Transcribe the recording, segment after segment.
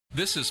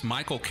This is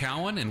Michael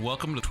Cowan, and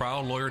welcome to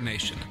Trial Lawyer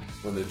Nation.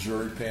 When the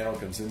jury panel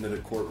comes into the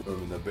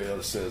courtroom and the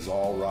bailiff says,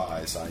 "All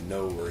rise," I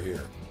know we're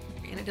here.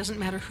 And it doesn't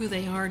matter who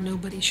they are,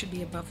 nobody should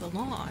be above the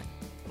law.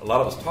 A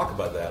lot of us talk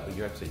about that, but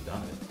you've actually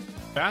done it.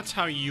 That's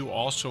how you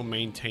also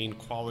maintain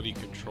quality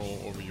control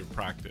over your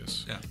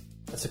practice. Yeah.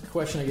 That's a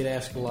question I get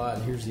asked a lot,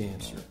 and here's the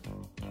answer.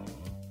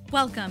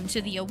 Welcome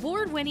to the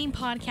award-winning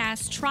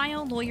podcast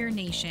Trial Lawyer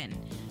Nation,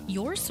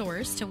 your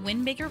source to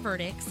win bigger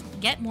verdicts,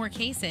 get more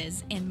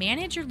cases, and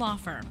manage your law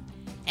firm.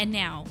 And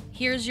now,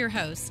 here's your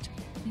host,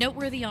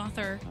 noteworthy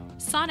author,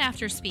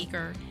 sought-after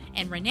speaker,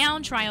 and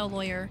renowned trial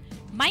lawyer,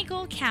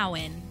 Michael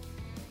Cowan.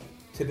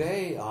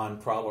 Today on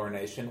Trial Lawyer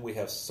Nation, we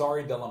have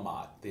Sari de la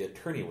Motte, the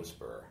attorney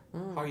whisperer.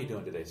 How are you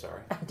doing today,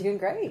 Sari? I'm doing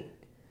great.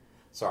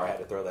 Sorry, I had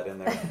to throw that in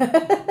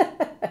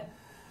there.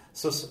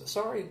 So,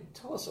 Sari,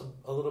 tell us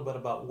a little bit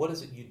about what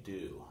is it you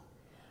do?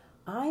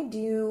 I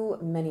do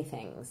many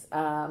things,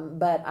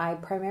 but I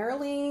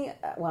primarily,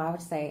 I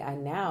would say I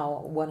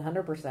now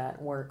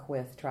 100% work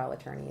with trial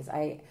attorneys.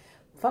 I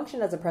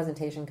functioned as a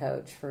presentation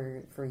coach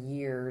for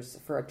years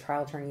for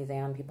trial attorneys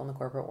and people in the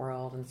corporate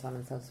world and so on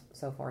and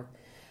so forth.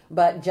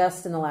 But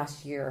just in the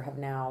last year have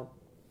now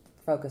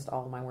focused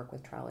all of my work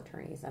with trial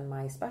attorneys. And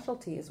my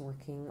specialty is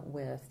working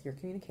with your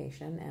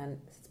communication and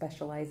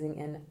specializing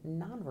in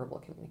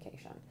nonverbal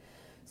communication.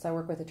 So I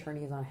work with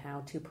attorneys on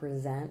how to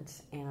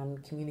present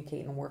and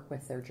communicate and work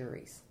with their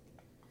juries.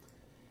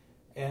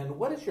 And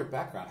what is your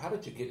background? How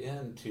did you get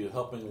into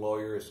helping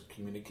lawyers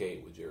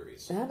communicate with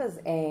juries? That is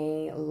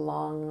a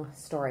long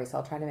story, so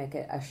I'll try to make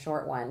it a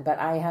short one. But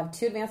I have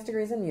 2 advanced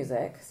degrees in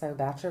music, so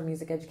Bachelor of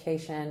Music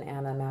Education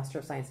and a Master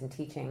of Science in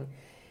Teaching.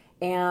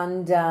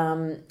 And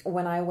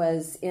when I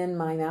was in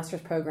my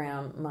master's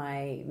program,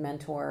 my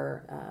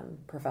mentor,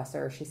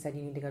 professor, she said,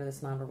 "You need to go to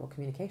this nonverbal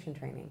communication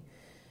training."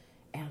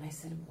 And I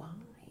said, "Why?"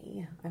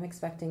 I'm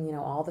expecting,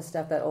 all the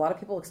stuff that a lot of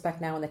people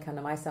expect now when they come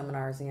to my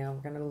seminars. We're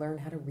going to learn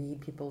how to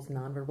read people's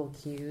nonverbal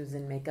cues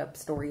and make up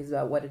stories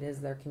about what it is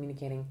they're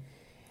communicating.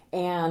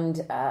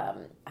 And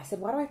I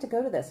said, "Why do I have to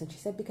go to this?" And she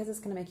said, "Because it's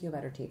going to make you a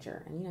better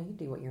teacher. And, you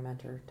do what your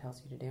mentor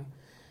tells you to do."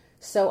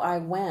 So I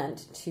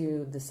went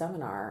to the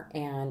seminar,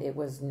 and it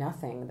was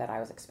nothing that I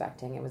was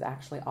expecting. It was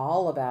actually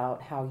all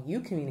about how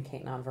you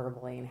communicate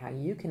nonverbally and how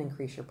you can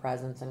increase your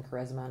presence and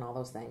charisma and all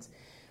those things.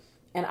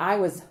 And I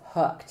was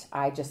hooked.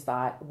 I just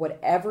thought,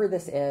 whatever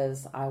this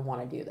is, I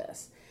want to do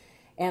this.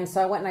 And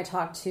so I went and I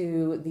talked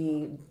to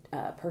the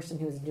person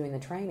who was doing the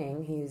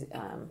training. He's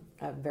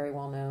a very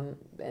well-known,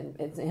 and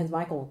it's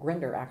Michael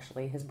Grinder,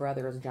 actually. His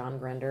brother is John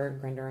Grinder.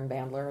 Grinder and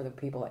Bandler are the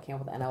people that came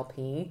up with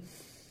NLP.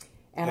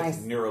 And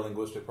That's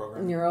neuro-linguistic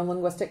programming.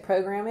 Neuro-linguistic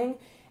programming.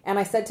 And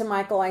I said to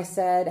Michael, I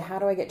said, "How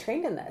do I get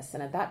trained in this?"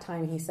 And at that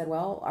time he said,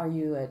 "Well, are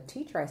you a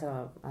teacher?" I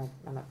said,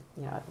 I'm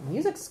at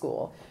music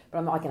school, but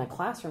I'm not like in a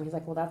classroom. He's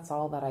like, "Well, that's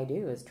all that I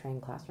do is train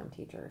classroom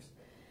teachers."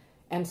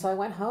 And so I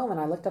went home and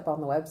I looked up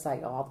on the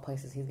website all the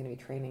places he's going to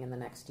be training in the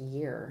next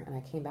year. And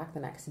I came back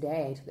the next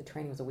day to the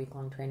training. It was a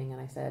week-long training.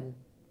 And I said,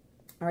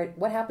 "All right,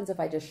 what happens if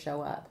I just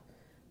show up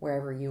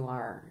wherever you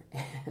are?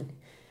 And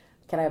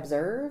can I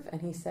observe?"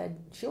 And he said,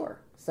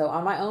 "Sure." So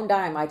on my own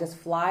dime, I just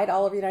flied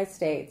all over the United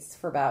States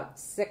for about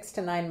 6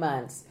 to 9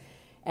 months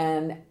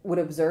and would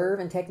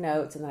observe and take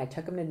notes. And then I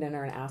took him to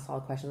dinner and asked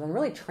all the questions and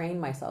really trained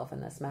myself in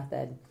this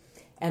method.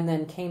 And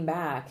then came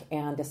back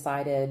and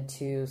decided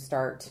to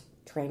start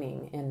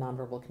training in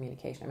nonverbal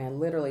communication. I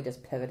literally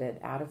just pivoted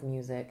out of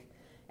music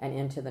and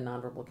into the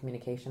nonverbal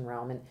communication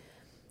realm. And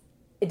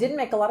it didn't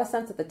make a lot of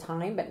sense at the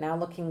time, but now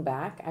looking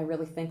back, I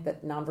really think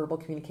that nonverbal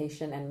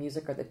communication and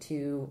music are the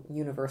 2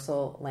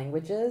 universal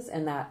languages,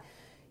 and that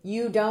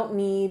you don't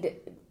need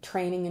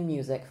training in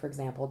music, for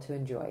example, to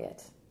enjoy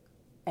it.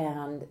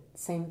 And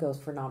same goes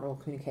for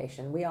nonverbal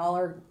communication. We all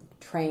are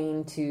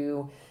trained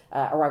to,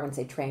 or I wouldn't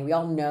say trained, we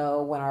all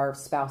know when our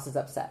spouse is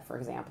upset, for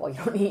example. You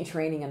don't need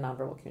training in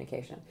nonverbal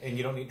communication. And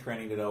you don't need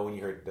training to know when you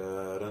hear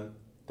da-dun,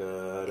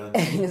 da-dun,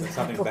 exactly.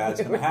 Something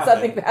bad's going to happen.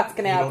 Something bad's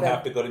going to happen. You don't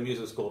have to go to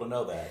music school to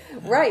know that.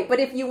 Right, but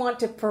if you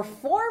want to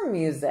perform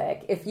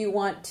music, if you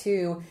want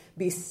to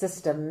be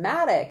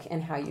systematic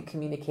in how you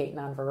communicate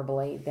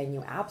nonverbally, then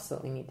you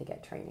absolutely need to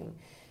get training.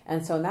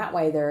 And so in that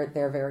way,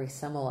 they're very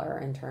similar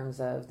in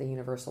terms of the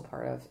universal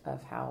part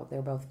of how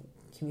they're both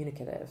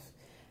communicative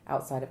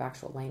outside of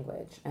actual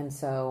language. And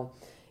so,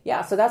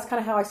 so that's kind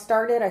of how I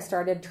started. I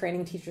started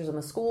training teachers in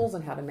the schools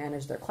on how to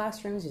manage their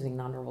classrooms using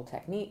nonverbal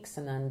techniques.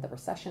 And then the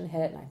recession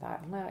hit, and I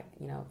thought,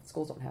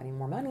 schools don't have any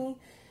more money.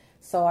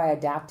 So I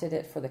adapted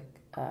it for the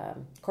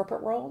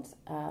corporate world.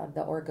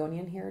 The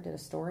Oregonian here did a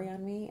story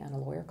on me, and a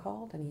lawyer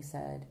called, and he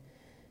said,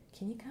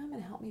 "Can you come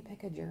and help me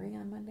pick a jury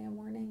on Monday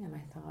morning?" And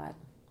I thought,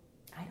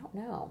 I don't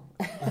know.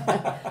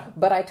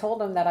 But I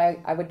told him that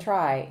I would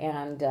try,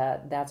 and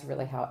that's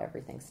really how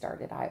everything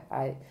started.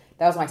 That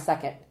was my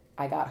second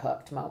I got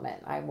hooked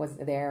moment. I was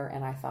there,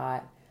 and I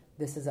thought,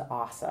 this is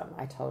awesome.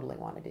 I totally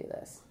want to do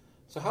this.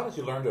 So how did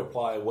you learn to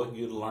apply what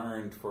you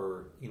learned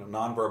for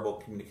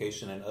nonverbal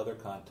communication in other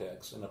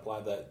contexts and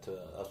apply that to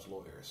us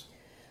lawyers?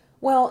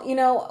 Well,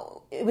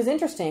 it was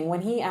interesting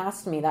when he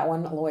asked me, that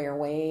one lawyer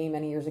way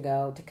many years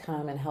ago, to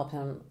come and help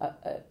him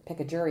pick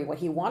a jury. What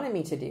he wanted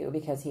me to do,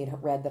 because he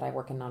had read that I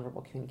work in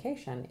nonverbal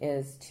communication,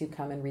 is to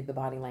come and read the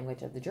body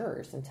language of the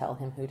jurors and tell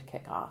him who to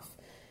kick off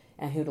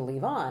and who to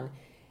leave on.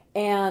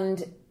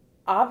 And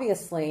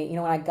obviously, when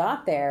I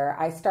got there,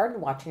 I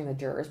started watching the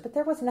jurors, but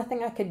there was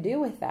nothing I could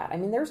do with that. I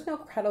mean, there's no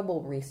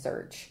credible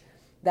research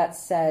that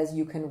says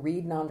you can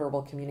read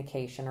nonverbal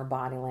communication or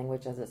body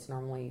language, as it's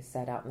normally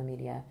said out in the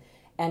media,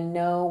 and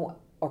know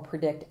or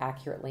predict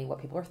accurately what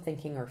people are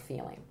thinking or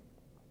feeling.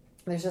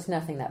 There's just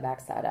nothing that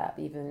backs that up.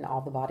 Even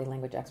all the body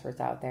language experts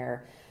out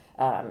there,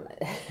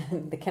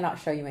 they cannot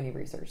show you any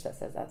research that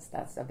says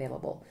that's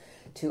available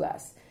to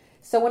us.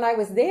 So when I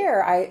was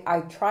there,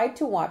 I tried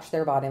to watch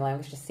their body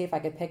language to see if I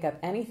could pick up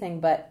anything,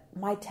 but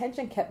my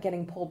attention kept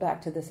getting pulled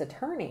back to this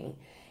attorney.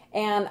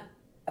 And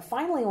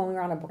finally, when we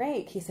were on a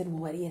break, he said, "Well,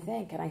 what do you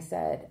think?" And I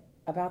said,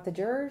 "About the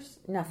jurors?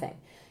 Nothing.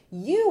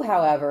 You,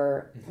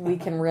 however, we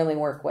can really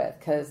work with,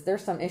 because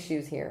there's some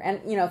issues here."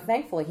 And,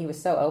 thankfully he was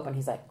so open.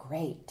 He's like,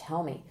 "Great,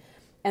 tell me."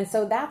 And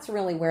so that's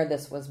really where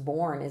this was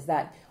born, is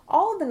that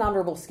all of the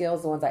nonverbal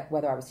skills, the ones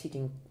whether I was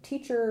teaching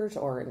teachers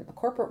or in the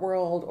corporate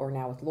world or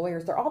now with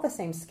lawyers, they're all the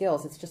same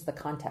skills. It's just the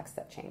context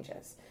that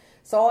changes.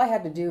 So all I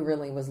had to do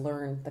really was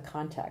learn the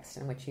context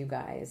in which you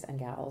guys and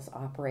gals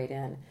operate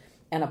in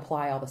and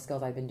apply all the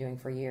skills I've been doing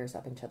for years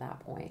up until that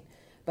point.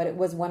 But it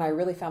was when I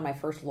really found my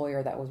first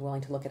lawyer that was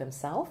willing to look at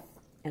himself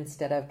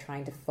instead of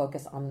trying to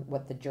focus on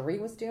what the jury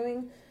was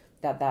doing,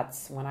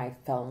 that's when I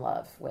fell in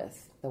love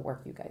with the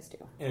work you guys do.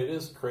 And it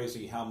is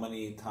crazy how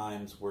many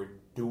times we're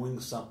doing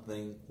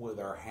something with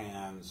our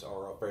hands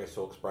or a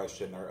facial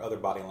expression or other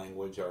body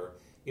language or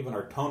even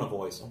our tone of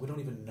voice, and we don't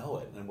even know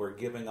it. And we're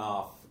giving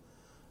off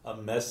a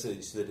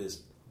message that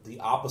is the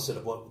opposite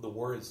of what the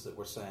words that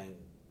we're saying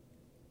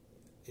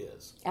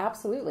is.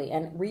 Absolutely.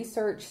 And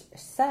research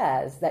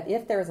says that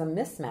if there's a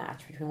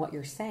mismatch between what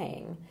you're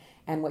saying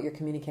and what you're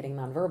communicating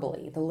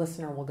nonverbally, the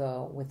listener will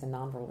go with the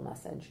nonverbal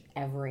message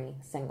every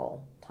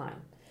single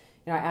time.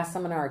 I ask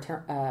seminar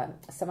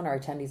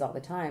attendees all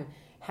the time,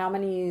 how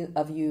many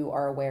of you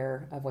are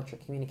aware of what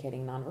you're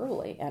communicating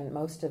nonverbally? And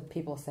most of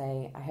people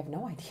say, I have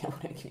no idea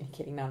what I'm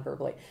communicating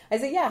nonverbally. I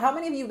say, yeah, how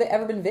many of you have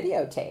ever been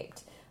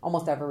videotaped?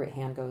 Almost every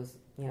hand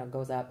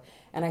goes up.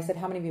 And I said,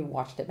 how many of you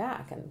watched it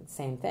back? And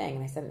same thing.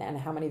 And I said, and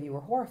how many of you were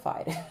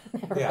horrified?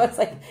 Everyone's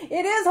like,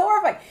 it is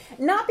horrifying.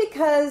 Not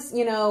because,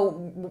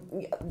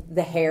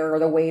 the hair or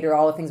the weight or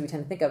all the things we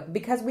tend to think of,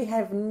 because we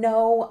have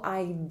no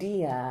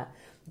idea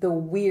the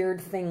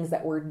weird things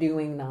that we're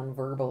doing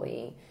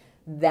nonverbally.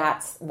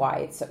 That's why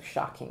it's so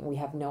shocking. We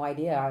have no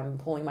idea. I'm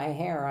pulling my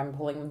hair. I'm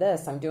pulling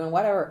this. I'm doing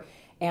whatever.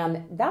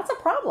 And that's a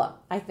problem,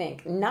 I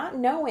think, not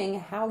knowing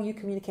how you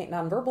communicate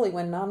nonverbally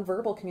when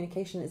nonverbal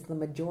communication is the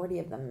majority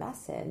of the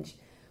message.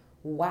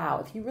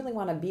 Wow, if you really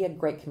want to be a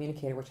great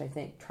communicator, which I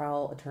think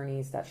trial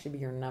attorneys, that should be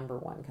your number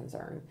one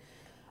concern,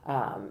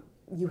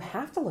 you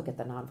have to look at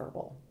the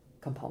nonverbal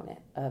component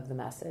of the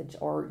message,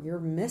 or you're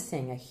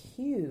missing a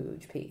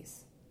huge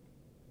piece.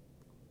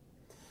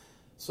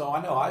 So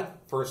I know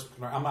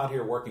I'm out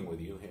here working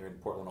with you here in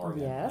Portland,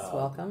 Oregon. Yes,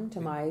 welcome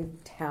to my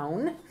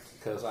town.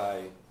 Because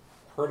I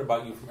heard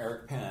about you from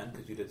Eric Penn,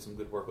 because you did some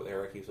good work with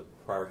Eric. He's a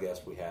prior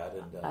guest we had,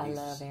 and I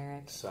love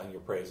Eric. Sang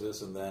your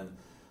praises, and then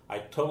I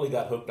totally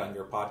got hooked on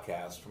your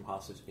podcast, From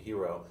Hostage to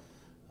Hero.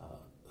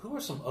 Who are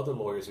some other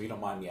lawyers, if you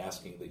don't mind me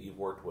asking, that you've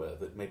worked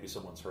with that maybe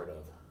someone's heard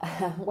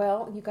of?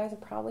 Well, you guys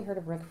have probably heard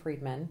of Rick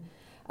Friedman.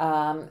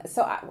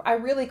 So I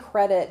really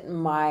credit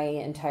my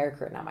entire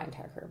career, not my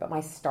entire career, but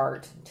my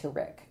start to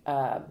Rick.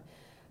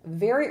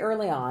 Very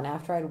early on,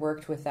 after I'd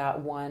worked with that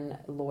one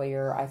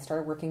lawyer, I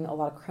started working a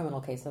lot of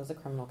criminal cases. That was a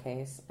criminal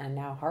case, and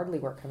now hardly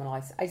work criminal.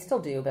 I still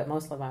do, but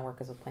most of my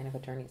work is with plaintiff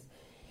attorneys.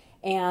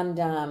 And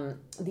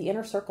the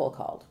Inner Circle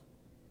called.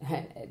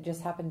 And it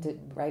just happened to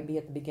be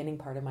at the beginning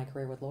part of my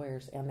career with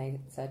lawyers, and they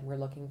said, we're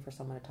looking for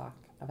someone to talk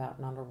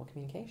about nonverbal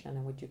communication,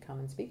 and would you come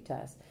and speak to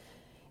us?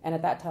 And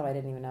at that time, I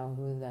didn't even know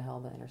who the hell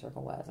the Inner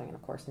Circle was. I mean,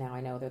 of course, now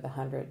I know they're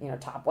the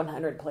top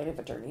 100 plaintiff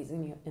attorneys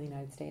in the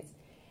United States.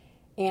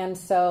 And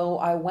so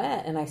I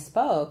went and I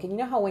spoke, and you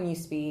know how when you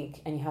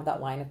speak and you have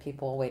that line of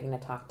people waiting to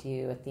talk to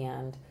you at the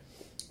end.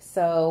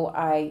 So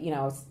I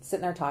was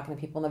sitting there talking to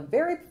people, and the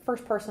very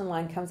first person in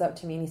line comes up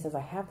to me and he says,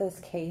 I have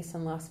this case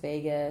in Las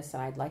Vegas,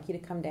 and I'd like you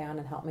to come down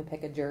and help me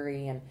pick a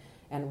jury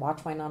and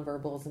watch my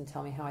nonverbals and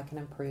tell me how I can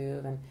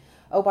improve. And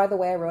oh, by the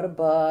way, I wrote a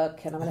book,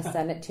 and I'm going to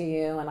send it to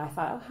you. And I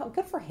thought, oh, how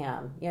good for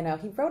him. He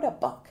wrote a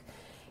book.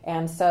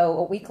 And so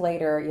a week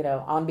later,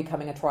 on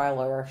becoming a trial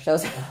lawyer,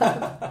 shows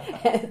up,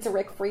 and it's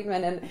Rick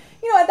Friedman. And,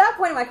 at that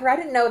point in my career, I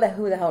didn't know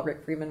who the hell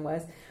Rick Friedman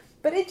was.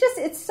 But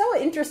it's so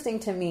interesting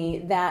to me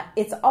that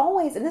it's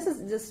always, and this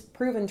is just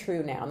proven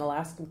true now in the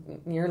last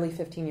nearly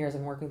 15 years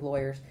in working with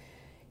lawyers,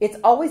 it's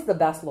always the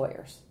best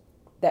lawyers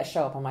that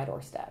show up on my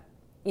doorstep.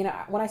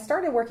 When I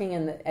started working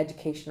in the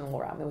educational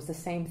realm, it was the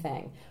same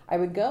thing. I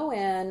would go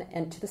in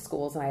and to the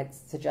schools, and I'd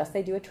suggest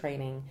they do a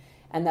training,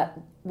 and that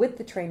with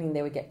the training,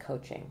 they would get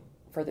coaching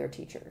for their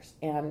teachers.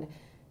 And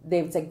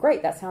they would say,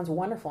 great, that sounds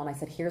wonderful. And I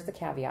said, here's the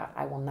caveat.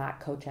 I will not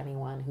coach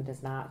anyone who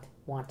does not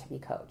want to be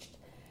coached.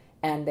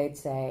 And they'd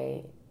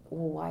say,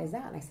 well, why is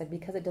that? And I said,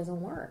 because it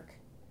doesn't work.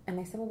 And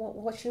they said, well,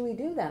 what should we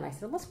do then? I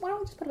said, why don't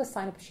we just put up a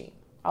sign-up sheet?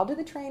 I'll do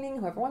the training.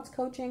 Whoever wants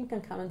coaching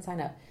can come and sign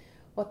up.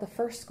 Well, at the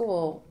first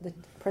school, the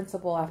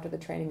principal after the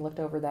training looked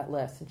over that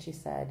list and she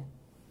said,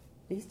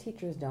 these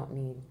teachers don't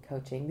need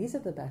coaching. These are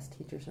the best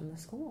teachers in the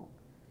school.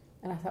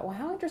 And I thought, well,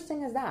 how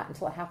interesting is that?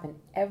 Until it happened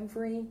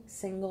every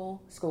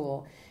single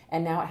school.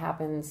 And now it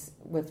happens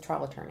with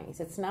trial attorneys.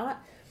 It's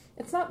not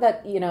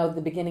that,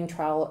 the beginning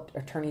trial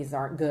attorneys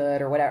aren't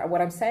good or whatever.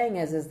 What I'm saying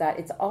is that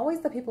it's always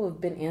the people who've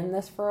been in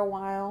this for a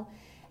while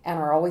and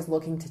are always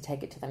looking to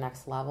take it to the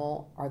next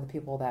level are the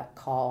people that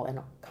call and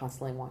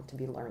constantly want to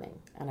be learning.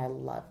 And I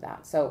love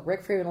that. So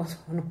Rick Freeman was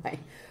one of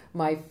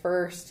my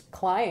first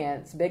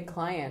clients, big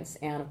clients.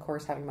 And of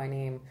course, having my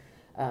name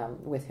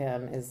with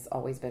him has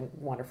always been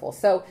wonderful.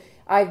 So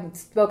I've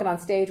spoken on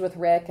stage with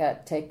Rick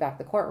at Take Back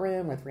the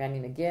Courtroom, with Randy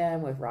McGinn,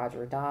 with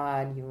Roger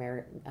Dodd.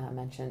 You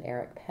mentioned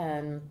Eric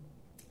Penn.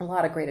 A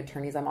lot of great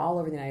attorneys. I'm all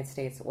over the United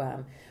States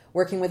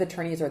working with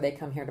attorneys, or they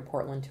come here to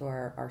Portland to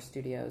our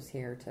studios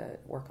here to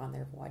work on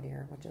their voir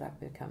dire, which I've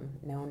become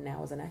known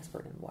now as an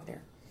expert in voir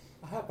dire.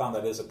 I have found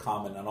that is a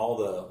common, and all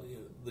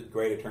the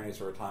great attorneys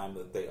over time,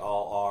 that they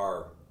all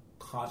are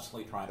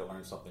constantly trying to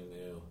learn something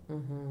new.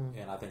 Mm-hmm.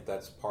 And I think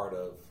that's part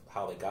of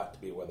how they got to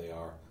be where they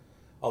are.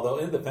 Although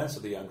in defense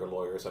of the younger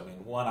lawyers, I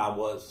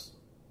was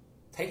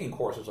taking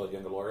courses as a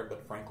younger lawyer,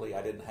 but frankly,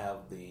 I didn't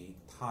have the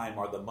time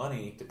or the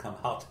money to come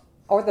out.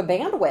 Or the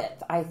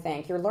bandwidth, I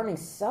think. You're learning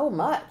so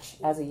much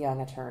as a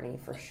young attorney,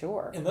 for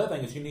sure. And the other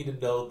thing is you need to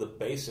know the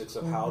basics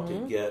of how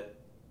to get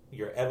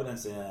your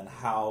evidence in,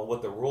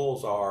 what the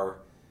rules are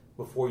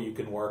before you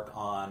can work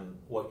on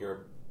what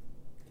your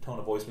tone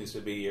of voice needs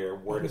to be, or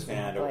where to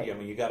stand.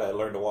 You got to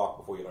learn to walk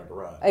before you learn to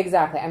run.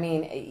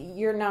 Exactly.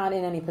 You're not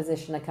in any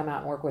position to come out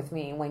and work with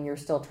me when you're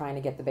still trying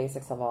to get the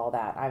basics of all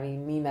that.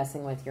 Me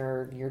messing with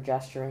your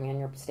gesturing and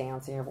your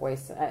stance and your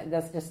voice,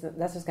 that's just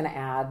going to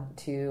add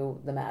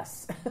to the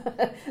mess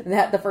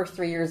that the first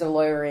 3 years of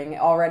lawyering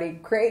already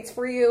creates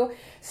for you.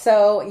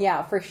 So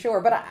yeah, for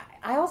sure. But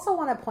I also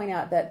want to point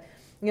out that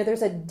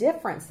there's a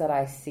difference that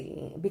I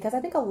see, because I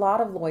think a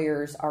lot of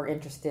lawyers are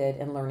interested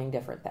in learning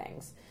different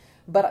things.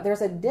 But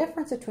there's a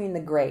difference between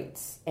the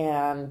greats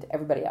and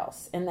everybody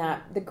else, in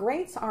that the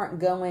greats aren't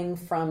going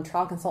from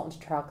trial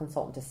consultant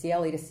to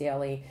CLE to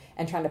CLE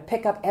and trying to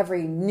pick up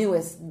every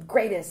newest,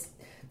 greatest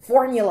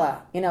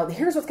formula.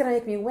 Here's what's going to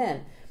make me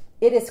win.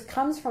 It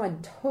comes from a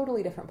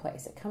totally different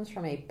place. It comes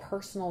from a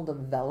personal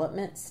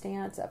development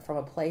stance, from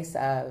a place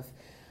of,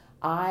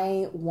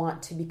 I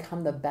want to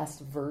become the best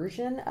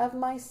version of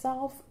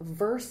myself,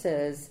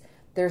 versus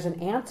there's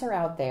an answer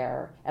out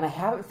there and I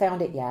haven't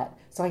found it yet,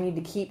 so I need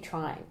to keep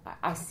trying.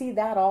 I see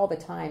that all the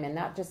time, and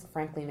that just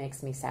frankly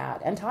makes me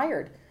sad and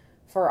tired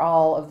for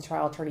all of the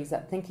trial attorneys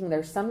that thinking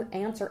there's some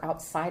answer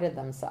outside of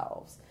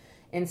themselves,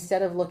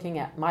 instead of looking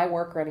at my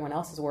work or anyone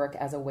else's work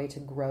as a way to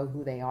grow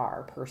who they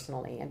are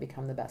personally and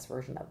become the best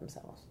version of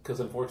themselves. Because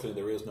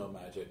unfortunately there is no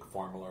magic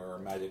formula or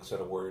magic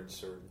set of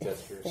words or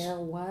gestures. If there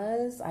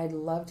was, I'd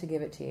love to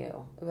give it to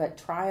you. But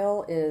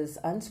trial is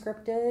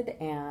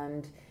unscripted,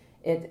 and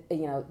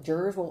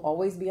jurors will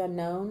always be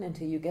unknown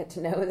until you get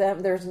to know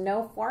them. There's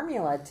no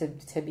formula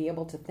to be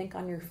able to think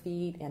on your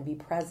feet and be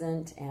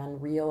present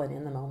and real and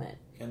in the moment.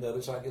 And the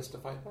other side gets to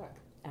fight back.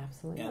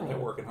 Absolutely. And they're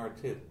working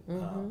hard too.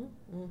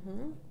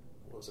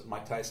 What was it?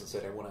 Mike Tyson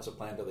said everyone has a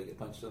plan until they get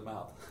punched in the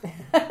mouth.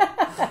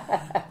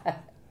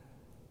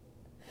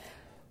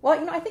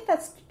 Well, I think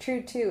that's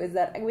true too, is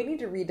that we need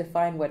to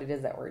redefine what it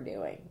is that we're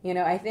doing.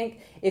 I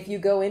think if you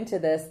go into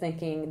this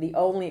thinking the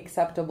only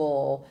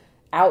acceptable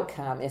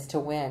outcome is to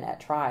win at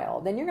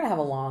trial, then you're going to have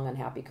a long,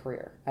 unhappy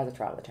career as a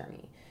trial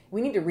attorney. We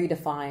need to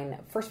redefine,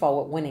 first of all,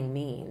 what winning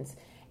means,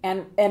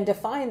 and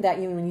define that.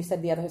 When you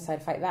said the other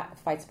side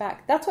fights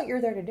back, that's what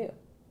you're there to do.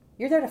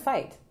 You're there to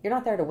fight. You're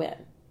not there to win.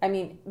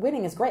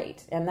 Winning is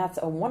great, and that's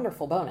a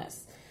wonderful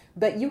bonus,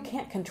 but you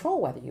can't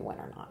control whether you win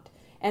or not.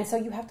 And so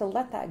you have to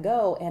let that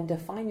go and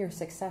define your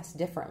success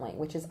differently,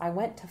 which is, I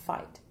went to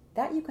fight.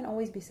 That you can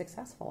always be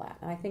successful at.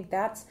 And I think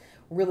that's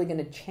really going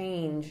to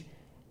change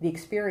the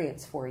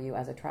experience for you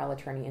as a trial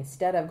attorney,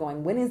 instead of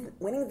going, winning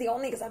is the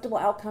only acceptable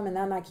outcome, and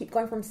then I keep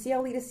going from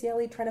CLE to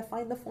CLE trying to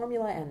find the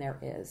formula, and there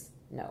is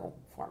no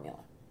formula.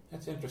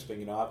 That's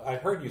interesting. I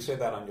heard you say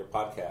that on your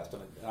podcast,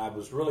 and I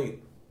was really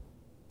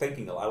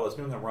thinking, I was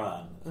doing a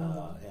run,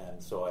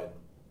 and so I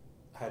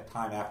had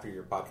time after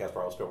your podcast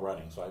where I was still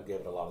running, so I gave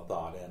it a lot of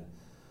thought. And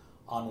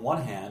on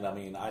one hand,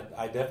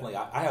 I definitely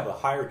have a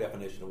higher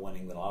definition of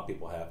winning than a lot of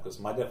people have, because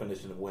my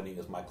definition of winning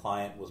is my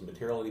client was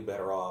materially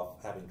better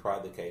off having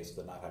tried the case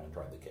than not having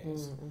tried the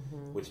case,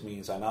 which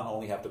means I not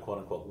only have to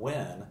quote-unquote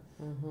win,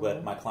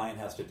 but my client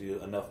has to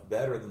do enough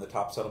better than the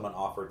top settlement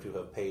offer to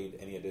have paid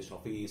any additional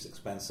fees,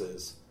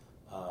 expenses,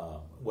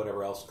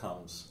 whatever else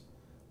comes,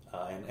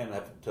 and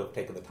have to have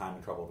taken the time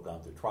and trouble to have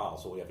gone through trial.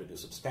 So we have to do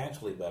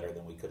substantially better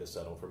than we could have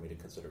settled for me to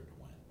consider it to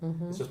win.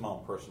 It's just my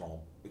own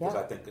personal, because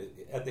I think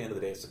at the end of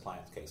the day it's the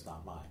client's case,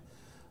 not mine.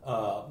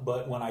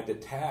 But when I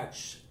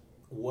detach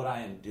what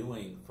I am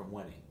doing from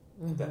winning,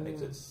 if that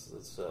makes it,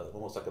 it's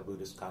almost like a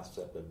Buddhist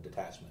concept of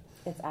detachment.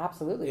 It's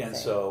absolutely and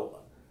safe. so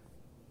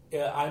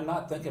I'm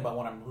not thinking about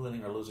when I'm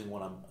winning or losing,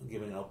 when I'm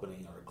giving an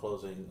opening or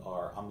closing,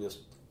 or I'm just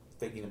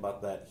thinking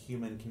about that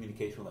human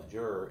communication with that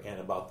juror and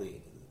about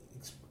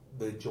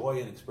the joy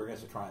and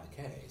experience of trying the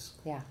case.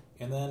 Yeah.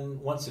 And then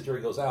once the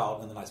jury goes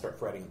out, and then I start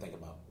fretting and thinking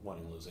about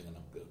winning and losing, and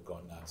I'm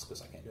going nuts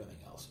because I can't do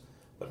anything else.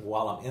 But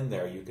while I'm in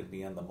there, you can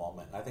be in the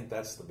moment. And I think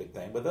that's the big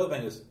thing. But the other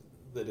thing is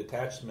the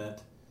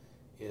detachment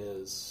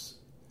is,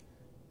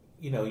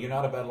 you're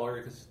not a bad lawyer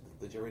because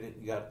the jury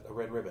you got a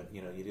red ribbon.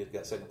 You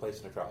got second place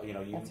in a trial.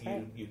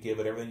 You give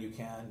it everything you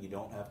can. You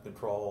don't have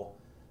control.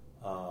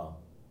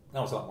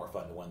 Now it's a lot more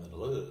fun to win than to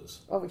lose.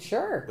 Oh,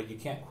 sure. But you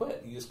can't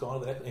quit. You just go on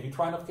to the next. If you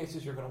try enough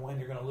cases, you're going to win.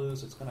 You're going to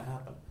lose. It's going to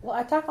happen. Well,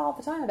 I talk all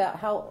the time about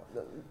how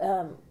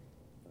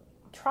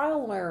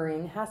trial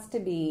lawyering has to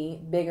be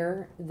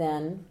bigger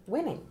than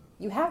winning.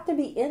 You have to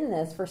be in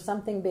this for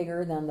something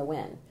bigger than the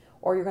win,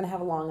 or you're going to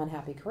have a long,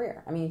 unhappy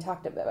career. I mean, you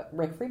talked about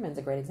Rick Friedman's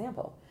a great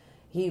example.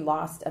 He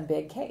lost a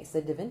big case,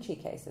 the Da Vinci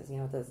cases,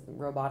 the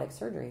robotic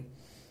surgery.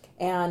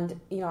 And,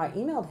 I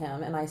emailed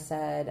him and I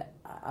said,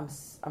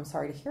 I'm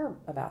sorry to hear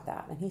about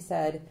that. And he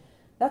said,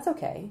 that's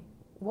okay.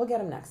 We'll get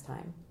him next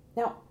time.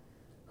 Now,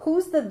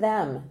 who's the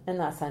them in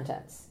that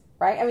sentence,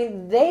 right? I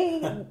mean,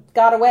 they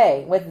got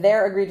away with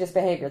their egregious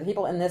behavior, the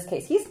people in this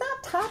case. He's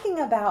not talking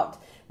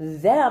about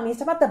them. He's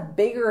talking about the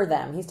bigger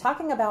them. He's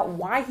talking about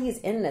why he's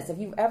in this. If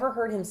you've ever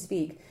heard him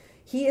speak,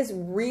 he is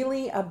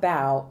really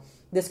about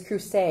this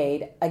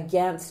crusade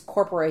against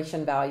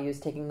corporation values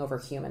taking over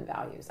human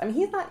values. I mean,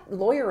 he's not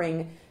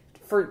lawyering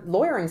for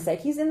lawyering's sake.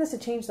 He's in this to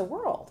change the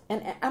world.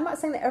 And I'm not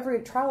saying that every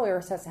trial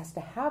lawyer has to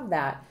have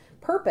that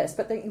purpose,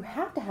 but that you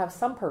have to have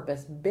some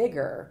purpose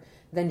bigger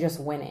than just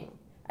winning.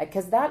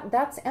 Because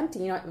that's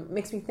empty. It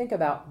makes me think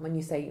about when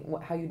you say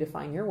how you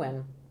define your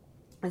win,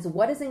 is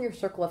what is in your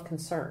circle of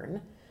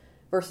concern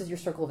versus your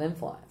circle of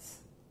influence,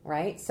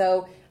 right?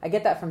 So I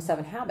get that from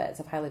 7 Habits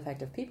of Highly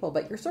Effective People,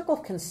 but your circle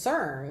of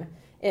concern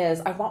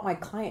is I want my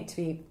client to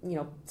be,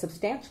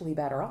 substantially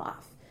better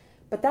off.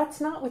 But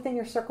that's not within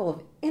your circle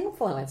of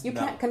influence. You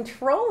can't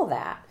control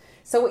that.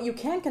 So what you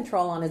can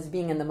control on is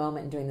being in the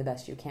moment and doing the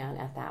best you can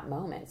at that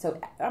moment. So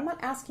I'm not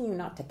asking you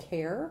not to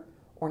care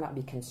or not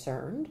be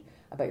concerned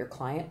about your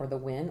client or the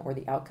win or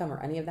the outcome or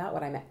any of that.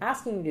 What I'm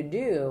asking you to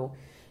do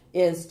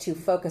is to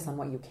focus on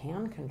what you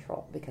can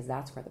control, because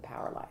that's where the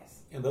power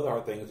lies. And the other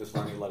hard thing is just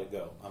learning to let it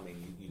go. I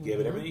mean, you gave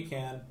it everything you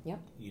can. Yep.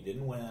 You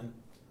didn't win.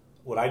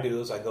 What I do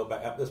is I go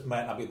back. This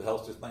might not be the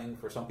healthiest thing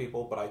for some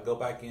people, but I go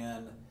back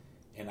in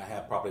and I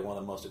have probably one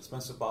of the most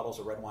expensive bottles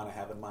of red wine I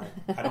have in my...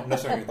 I don't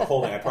necessarily drink the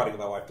whole thing. I try to get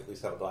my wife to at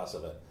least have a glass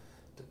of it.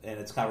 And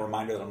it's kind of a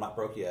reminder that I'm not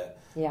broke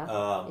yet.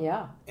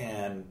 Yeah.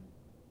 And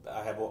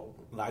I have a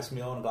nice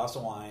meal and a glass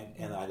of wine,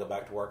 and then I go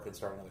back to work and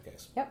start another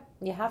case. Yep.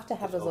 You have to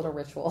have those little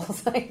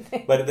rituals, I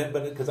think. But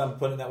because I'm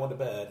putting that one to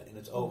bed, and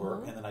it's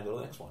over, and then I go to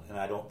the next one, and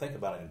I don't think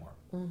about it anymore.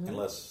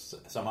 Unless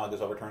somehow it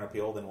gets overturned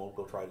appeal, then we'll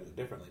go try to do it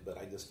differently. But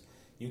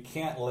you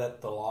can't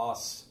let the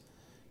loss...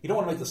 You don't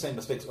want to make the same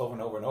mistakes over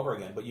and over and over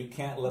again, but you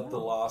can't let the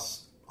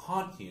loss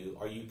haunt you,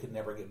 or you could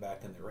never get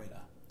back in the arena.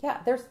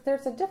 Yeah,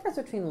 there's a difference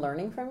between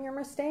learning from your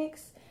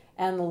mistakes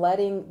and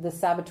letting the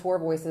saboteur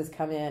voices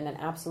come in and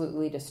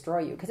absolutely destroy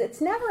you. Because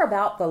it's never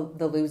about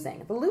the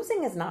losing. The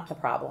losing is not the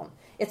problem.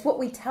 It's what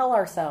we tell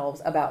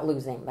ourselves about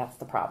losing that's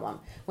the problem.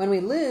 When we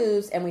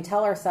lose and we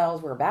tell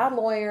ourselves we're a bad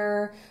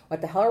lawyer,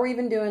 what the hell are we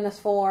even doing this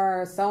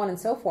for, so on and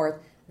so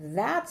forth,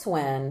 that's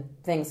when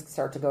things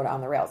start to go down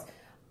the rails.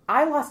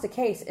 I lost a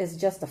case is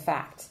just a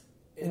fact.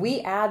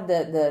 We add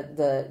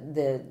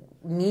the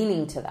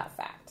meaning to that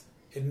fact.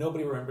 And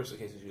nobody remembers the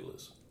cases you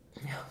lose.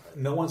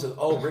 No one says,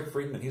 "Oh, Rick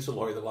Friedman, he's a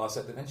lawyer that lost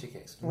that Da Vinci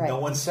case." Right. No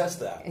one says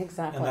that.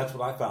 Exactly. And that's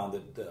what I found,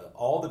 that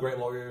all the great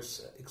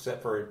lawyers,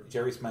 except for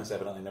Jerry Spence,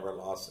 evidently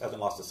hasn't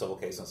lost a civil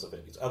case since the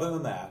 50s. Other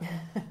than that,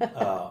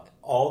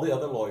 all the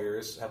other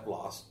lawyers have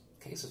lost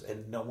cases,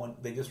 and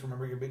they just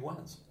remember your big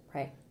wins.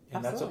 Right.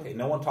 And Absolutely. that's okay.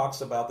 No one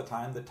talks about the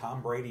time that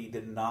Tom Brady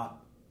did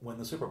not win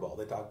the Super Bowl.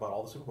 They talk about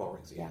all the Super Bowl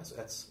rings he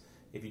has.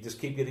 If you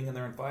just keep getting in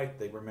there and fight,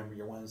 they remember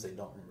your wins, they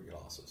don't remember your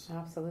losses.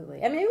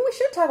 Absolutely. And maybe we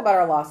should talk about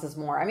our losses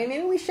more. I mean,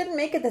 maybe we shouldn't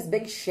make it this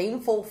big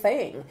shameful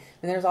thing.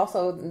 And there's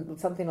also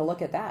something to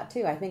look at that,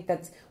 too. I think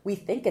we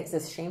think it's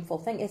this shameful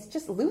thing. It's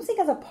just losing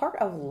as a part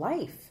of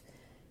life.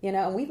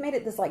 And we've made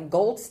it this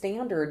gold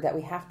standard that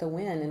we have to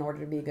win in order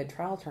to be a good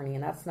trial attorney,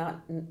 and that's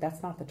not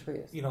the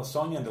truth.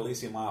 Sonia and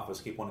Delisi in my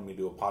office keep wanting me to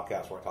do a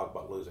podcast where I talk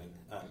about losing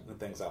and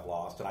things I've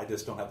lost, and I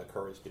just don't have the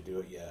courage to do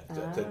it yet,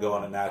 to go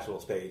on a national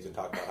stage and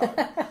talk about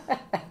how...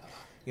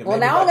 Well,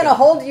 now I'm going to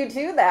hold you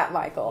to that,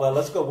 Michael. Well,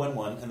 let's go win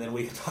one, and then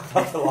we can talk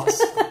about the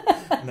loss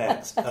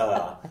next.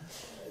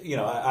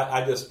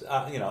 I just,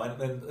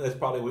 and there's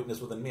probably a weakness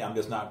within me. I'm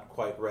just not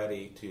quite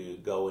ready to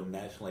go and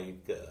nationally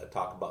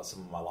talk about some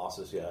of my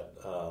losses yet.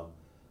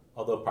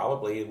 Although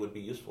probably it would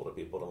be useful to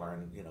people to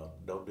learn,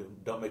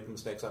 don't make the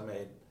mistakes I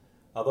made.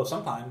 Although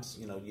sometimes,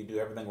 you do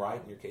everything right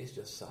and your case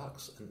just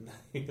sucks and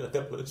you end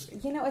up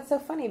losing. It's so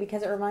funny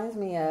because it reminds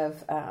me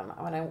of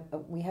when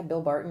we had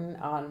Bill Barton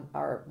on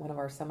one of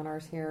our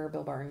seminars here.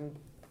 Bill Barton,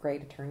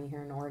 great attorney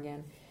here in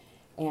Oregon.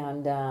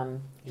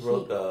 And he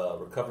wrote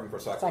Recovering for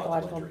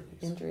Psychological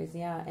Injuries.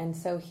 Yeah. And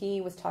so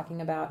he was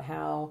talking about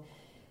how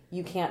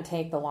you can't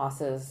take the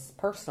losses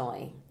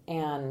personally.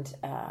 And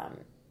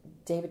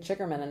David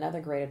Sugarman, another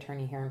great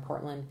attorney here in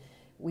Portland,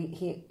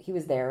 he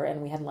was there,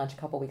 and we had lunch a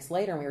couple weeks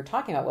later, and we were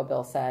talking about what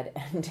Bill said.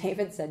 And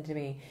David said to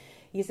me,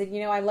 he said,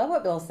 I love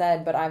what Bill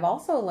said, but I've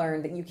also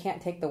learned that you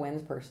can't take the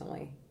wins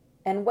personally.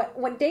 And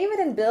what David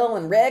and Bill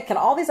and Rick and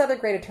all these other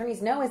great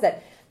attorneys know is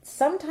that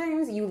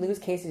sometimes you lose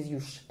cases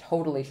you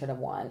totally should have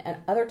won, and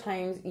other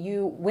times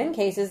you win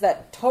cases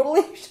that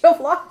totally should have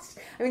lost.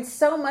 I mean,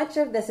 so much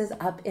of this is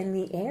up in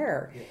the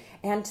air. Yeah.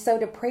 And so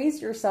to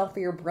praise yourself for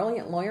your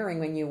brilliant lawyering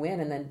when you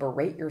win and then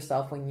berate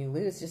yourself when you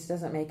lose just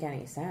doesn't make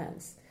any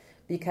sense,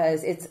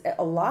 because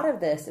a lot of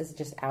this is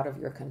just out of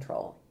your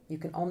control. You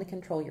can only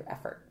control your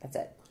effort. That's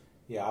it.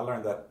 Yeah, I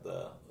learned that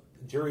the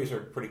juries are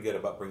pretty good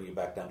about bringing you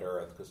back down to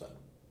earth, because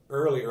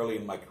early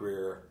in my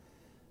career,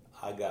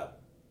 I got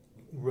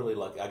really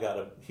lucky. I got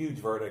a huge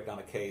verdict on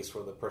a case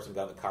where the person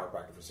got in the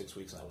chiropractor for 6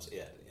 weeks, and that was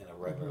it, in a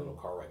regular little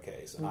car wreck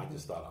case. And I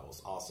just thought I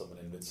was awesome and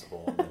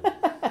invincible. And,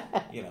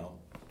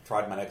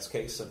 tried my next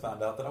case and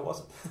found out that I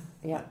wasn't.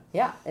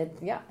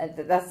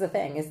 That's the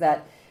thing, is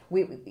that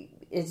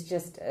it's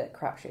just a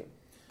crapshoot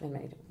in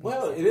many different ways.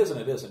 Well, it is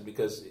and it isn't,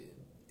 because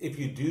if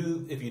you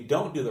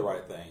don't do the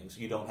right things,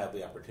 you don't have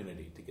the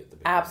opportunity to get the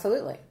big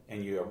absolutely.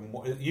 And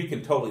you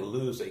can totally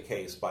lose a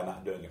case by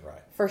not doing it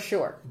right. For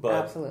sure. But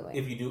absolutely.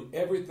 If you do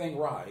everything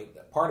right,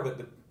 part of it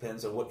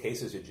depends on what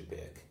cases did you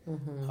pick.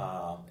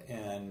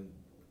 And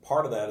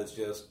part of that is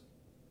just,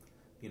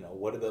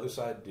 what did the other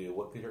side do?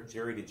 What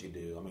jury did you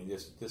do? I mean,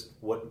 just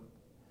what,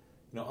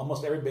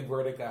 almost every big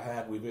verdict I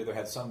had, we've either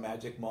had some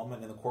magic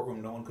moment in the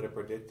courtroom no one could have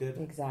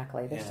predicted.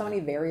 Exactly. There's so many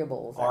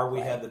variables. Or we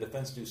had the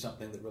defense do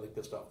something that really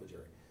pissed off the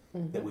jury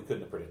that we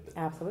couldn't have predicted.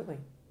 Absolutely.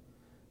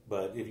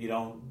 But if you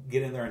don't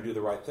get in there and do the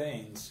right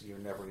things, you're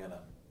never going to.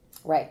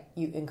 Right.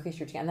 You increase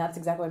your chance. And that's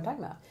exactly what I'm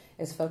talking about,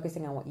 is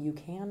focusing on what you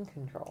can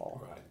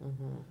control. Right.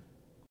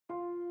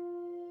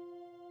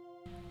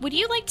 Would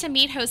you like to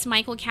meet host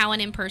Michael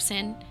Cowan in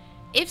person?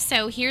 If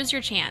so, here's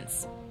your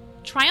chance.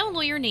 Trial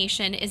Lawyer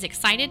Nation is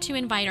excited to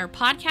invite our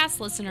podcast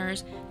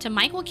listeners to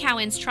Michael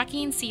Cowan's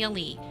Trucking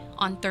CLE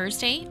on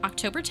Thursday,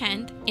 October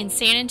 10th in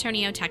San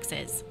Antonio,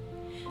 Texas.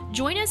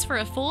 Join us for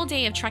a full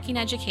day of trucking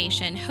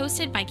education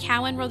hosted by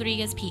Cowan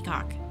Rodriguez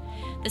Peacock.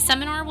 The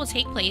seminar will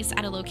take place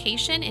at a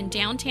location in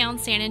downtown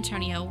San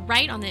Antonio,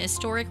 right on the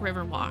historic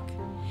Riverwalk.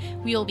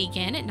 We will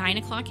begin at 9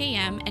 o'clock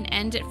a.m. and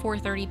end at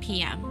 4:30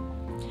 p.m.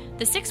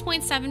 The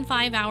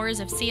 6.75 hours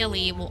of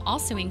CLE will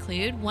also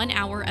include 1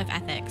 hour of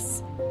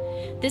ethics.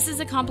 This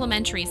is a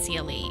complimentary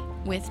CLE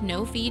with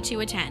no fee to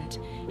attend.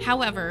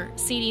 However,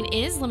 seating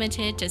is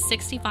limited to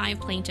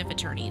 65 plaintiff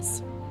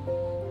attorneys.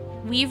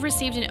 We've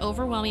received an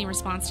overwhelming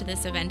response to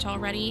this event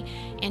already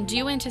and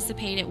do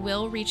anticipate it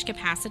will reach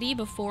capacity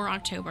before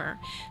October.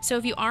 So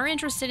if you are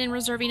interested in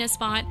reserving a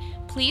spot,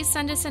 please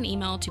send us an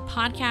email to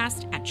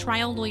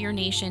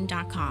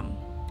podcast@triallawyernation.com.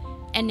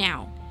 And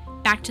now,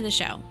 back to the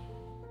show.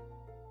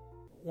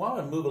 Well, I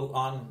want to move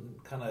on,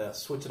 kind of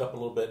switch it up a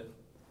little bit.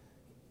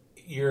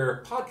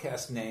 Your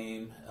podcast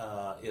name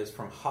is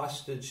From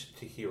Hostage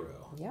to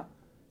Hero. Yep.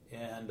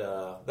 And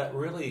that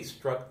really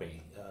struck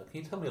me.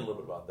 Can you tell me a little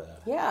bit about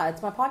that? Yeah,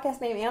 it's my podcast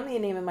name and the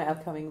name of my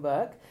upcoming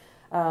book.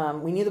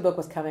 We knew the book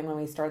was coming when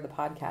we started the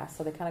podcast,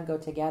 so they kind of go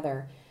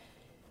together.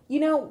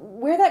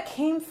 Where that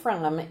came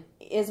from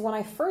is when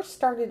I first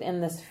started in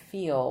this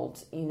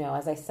field,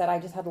 as I said, I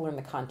just had to learn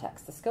the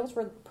context. The skills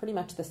were pretty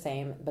much the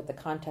same, but the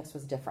context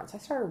was different. So I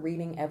started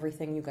reading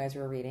everything you guys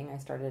were reading. I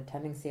started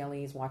attending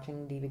CLEs,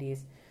 watching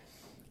DVDs.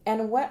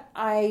 And what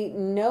I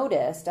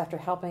noticed after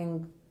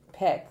helping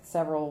pick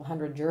several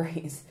hundred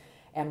juries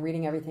and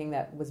reading everything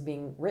that was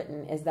being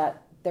written is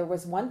that there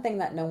was one thing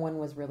that no one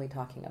was really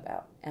talking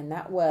about, and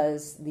that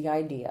was the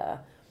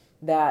idea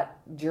that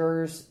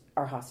jurors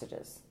are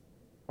hostages,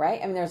 right?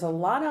 I mean, there's a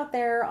lot out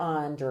there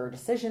on juror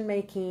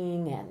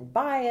decision-making and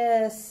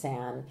bias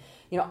and,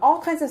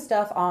 all kinds of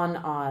stuff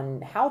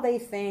on how they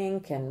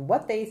think and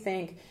what they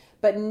think,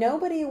 but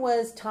nobody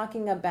was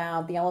talking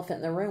about the elephant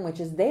in the room, which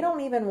is they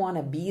don't even want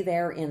to be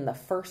there in the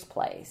first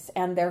place,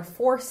 and they're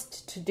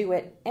forced to do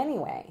it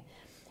anyway.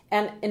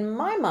 And in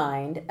my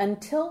mind,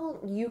 until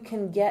you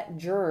can get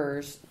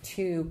jurors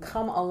to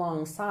come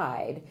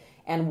alongside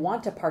and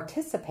want to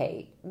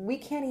participate, we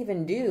can't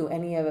even do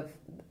any of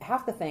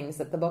half the things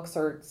that the books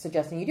are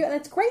suggesting you do. And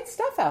it's great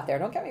stuff out there,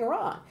 don't get me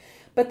wrong.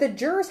 But the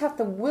jurors have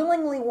to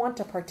willingly want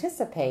to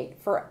participate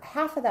for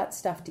half of that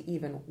stuff to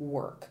even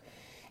work.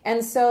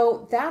 And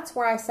so that's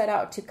where I set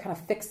out to kind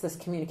of fix this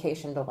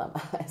communication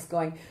dilemma. It's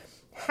going,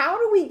 how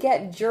do we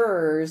get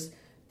jurors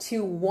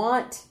to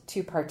want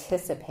to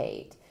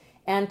participate?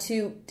 And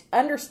to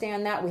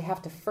understand that, we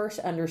have to first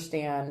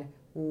understand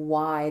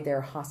why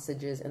they're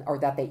hostages, or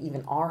that they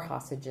even are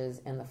hostages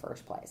in the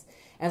first place.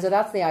 And so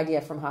that's the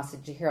idea from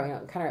hostage to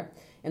hero. Kind of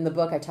in the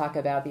book, I talk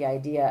about the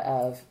idea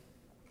of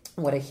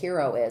what a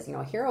hero is.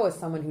 A hero is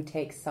someone who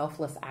takes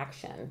selfless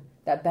action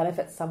that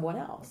benefits someone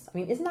else. I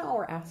mean, isn't that what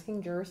we're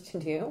asking jurors to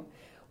do?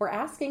 We're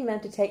asking them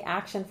to take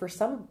action for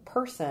some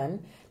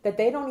person that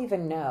they don't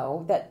even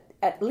know, that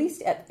at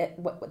least at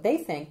what they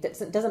think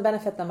doesn't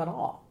benefit them at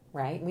all,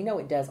 right? We know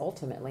it does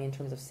ultimately in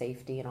terms of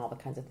safety and all the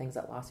kinds of things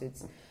that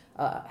lawsuits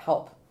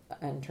help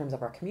in terms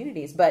of our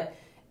communities. But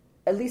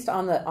at least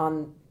on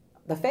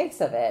the face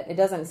of it, it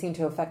doesn't seem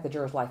to affect the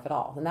juror's life at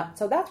all.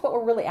 So that's what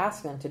we're really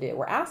asking them to do.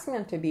 We're asking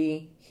them to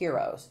be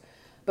heroes.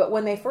 But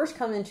when they first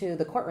come into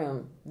the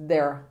courtroom,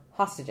 they're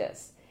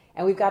hostages.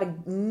 And we've got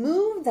to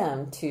move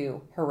them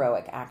to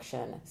heroic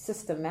action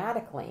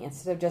systematically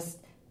instead of just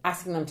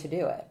asking them to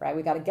do it, right?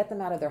 We've got to get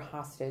them out of their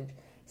hostage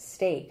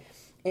state.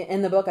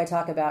 In the book, I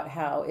talk about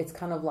how it's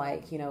kind of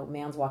like,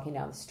 man's walking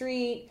down the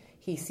street.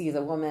 He sees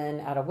a woman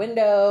at a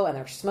window and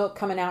there's smoke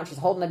coming out. She's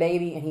holding a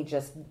baby and he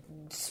just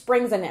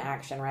springs into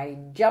action, right? He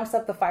jumps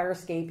up the fire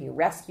escape. He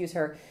rescues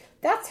her.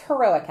 That's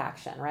heroic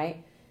action,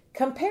 right?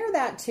 Compare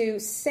that to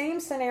same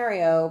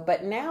scenario,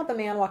 but now the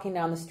man walking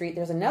down the street,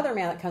 there's another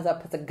man that comes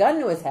up, puts a gun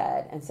to his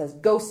head and says,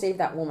 go save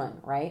that woman,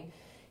 right?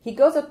 He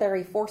goes up there,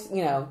 he forces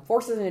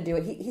him to do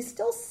it. He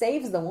still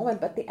saves the woman,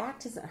 but the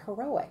act isn't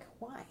heroic.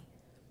 Why?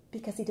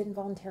 Because he didn't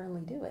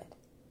voluntarily do it.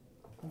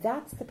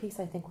 That's the piece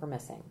I think we're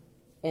missing.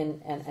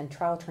 And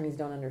trial attorneys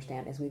don't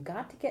understand, is we've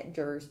got to get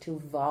jurors to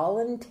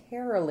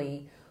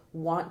voluntarily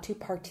want to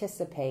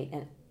participate,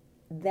 and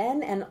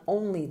then and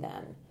only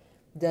then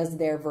does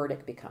their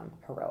verdict become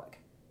heroic,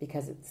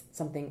 because it's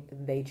something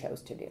they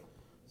chose to do.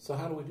 So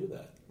how do we do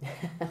that?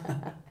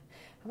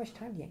 How much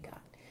time do you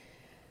got?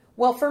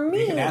 Well, for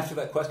me... You can answer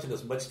that question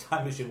as much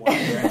time as you want.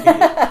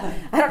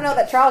 I don't know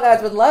that trial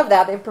guys would love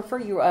that. They prefer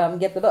you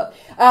get the book.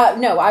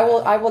 No,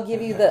 I will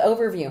give you the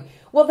overview.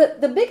 Well,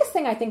 the biggest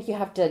thing I think you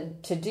have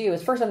to do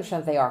is first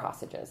understand that they are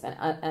hostages and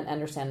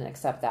understand and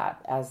accept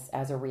that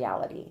as a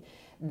reality,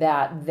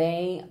 that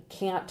they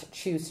can't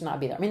choose to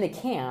not be there. I mean, they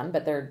can,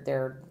 but there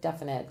are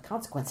definite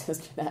consequences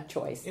to that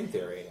choice. In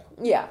theory, yeah.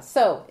 Yeah,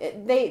 so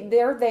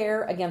they're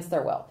there against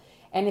their will.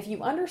 And if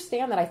you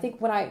understand that, I think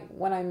when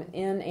I'm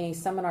in a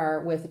seminar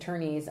with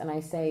attorneys and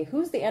I say,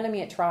 who's the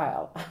enemy at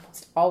trial? I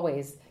almost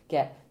always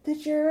get the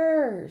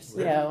jurors.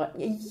 Really?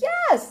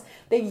 Yes,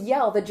 they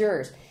yell, the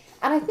jurors.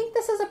 And I think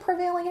this is a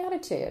prevailing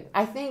attitude.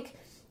 I think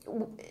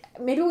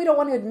maybe we don't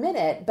want to admit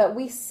it, but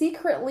we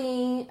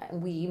secretly,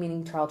 we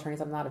meaning trial attorneys,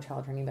 I'm not a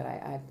trial attorney, but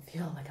I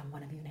feel like I'm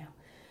one of you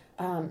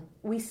now.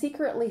 We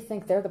secretly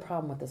think they're the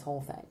problem with this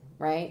whole thing,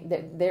 right?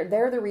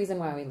 They're the reason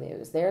why we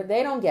lose.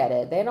 They don't get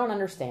it. They don't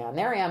understand.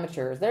 They're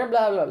amateurs. They're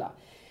blah, blah, blah.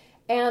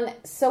 And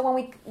so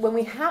when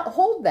we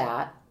hold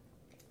that,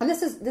 and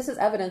this is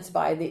evidenced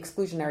by the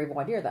exclusionary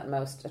voir dire that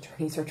most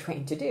attorneys are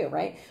trained to do,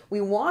 right?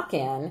 We walk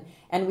in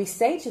and we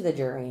say to the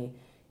jury,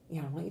 I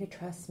want you to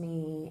trust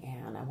me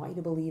and I want you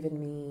to believe in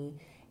me.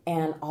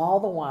 And all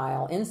the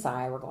while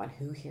inside we're going,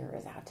 who here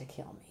is out to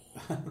kill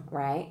me,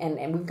 right?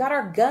 And we've got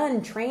our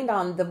gun trained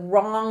on the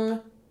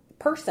wrong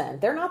person.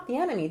 They're not the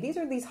enemy. These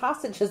are these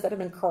hostages that have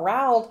been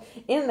corralled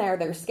in there.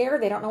 They're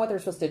scared. They don't know what they're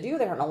supposed to do.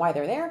 They don't know why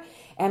they're there.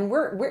 And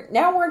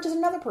we're just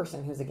another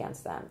person who's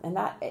against them. And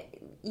that,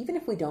 even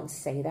if we don't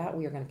say that,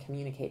 we are going to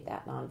communicate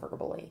that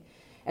non-verbally.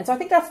 And so I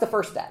think that's the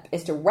first step,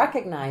 is to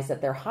recognize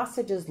that they're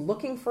hostages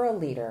looking for a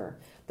leader.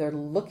 They're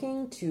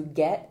looking to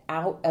get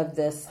out of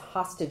this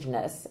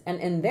hostageness.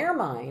 And in their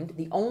mind,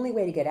 the only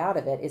way to get out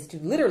of it is to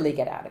literally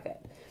get out of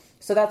it.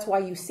 So that's why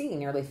you see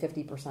nearly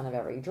 50% of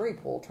every jury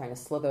pool trying to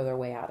slither their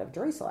way out of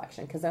jury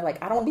selection, because they're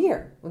like, I don't want to be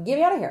here. We'll get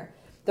me out of here.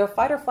 Their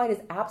fight or flight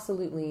is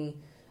absolutely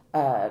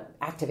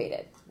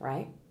activated,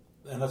 right?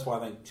 And that's why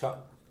I think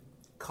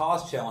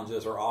cause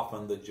challenges are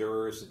often the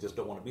jurors that just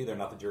don't want to be there,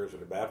 not the jurors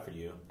that are bad for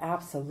you.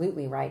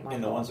 Absolutely right, Michael.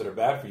 And the ones that are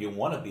bad for you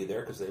want to be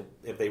there because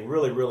if they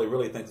really, really,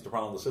 really think it's a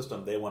problem with the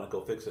system, they want to go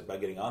fix it by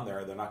getting on there,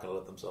 and they're not going to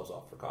let themselves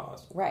off for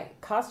cause.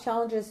 Right. Cause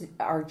challenges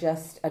are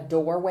just a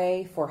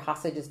doorway for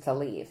hostages to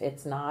leave.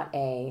 It's not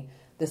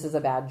this is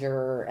a bad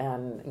juror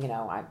and,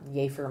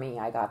 yay for me,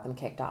 I got them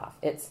kicked off.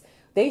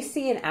 They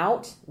see an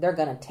out, they're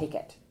going to take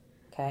it.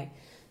 Okay?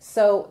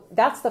 So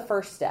that's the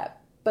first step.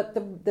 But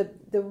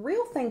the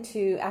real thing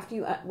too, after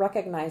you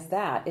recognize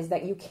that, is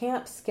that you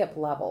can't skip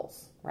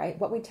levels, right?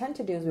 What we tend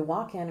to do is we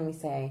walk in and we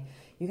say,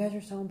 you guys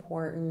are so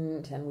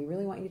important and we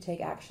really want you to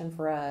take action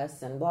for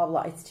us and blah,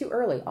 blah. It's too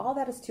early. All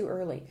that is too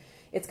early.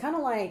 It's kind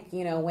of like,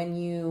 when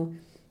you,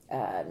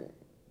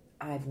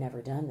 I've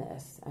never done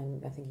this,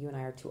 and I think you and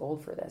I are too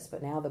old for this,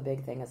 but now the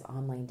big thing is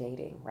online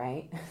dating,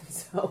 right?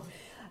 So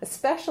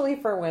especially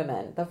for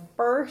women, the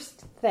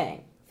first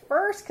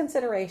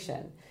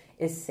consideration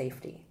is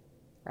safety.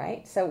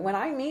 Right? So when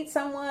I meet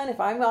someone, if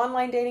I'm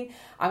online dating,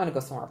 I'm going to go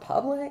somewhere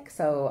public.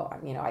 So,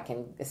 I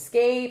can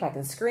escape, I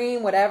can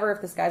scream, whatever, if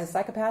this guy's a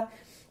psychopath.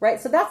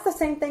 Right? So that's the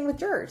same thing with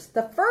jurors.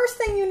 The first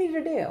thing you need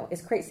to do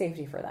is create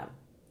safety for them.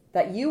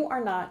 That you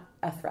are not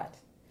a threat.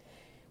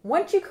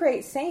 Once you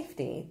create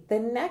safety, the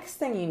next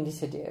thing you need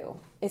to do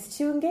is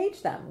to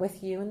engage them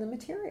with you and the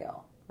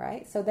material,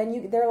 right? So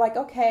then they're like,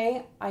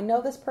 okay, I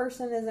know this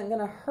person isn't going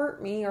to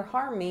hurt me or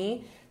harm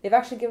me. They've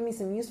actually given me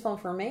some useful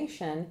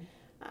information.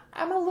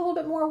 I'm a little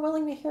bit more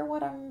willing to hear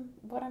what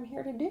I'm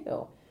here to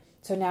do.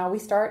 So now we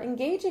start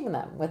engaging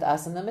them with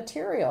us and the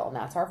material, and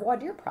that's our voir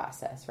dire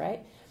process,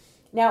 right?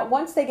 Now,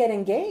 once they get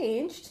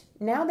engaged,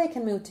 now they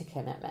can move to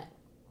commitment.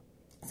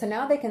 So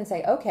now they can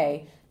say,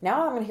 okay,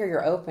 now I'm going to hear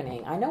your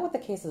opening. I know what the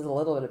case is a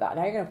little bit about.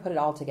 Now you're going to put it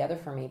all together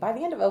for me. By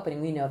the end of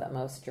opening, we know that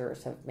most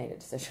jurors have made a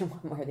decision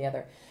one way or the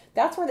other.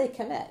 That's where they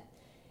commit.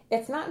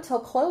 It's not until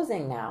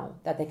closing now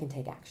that they can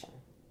take action,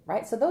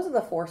 right? So those are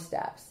the 4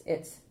 steps.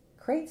 It's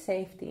create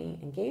safety,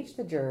 engage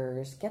the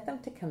jurors, get them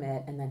to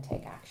commit, and then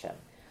take action.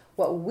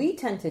 What we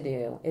tend to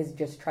do is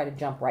just try to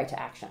jump right to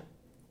action.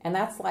 And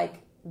that's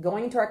like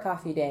going to our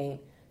coffee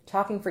date,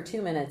 talking for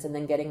 2 minutes, and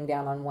then getting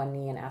down on one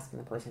knee and asking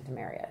the person to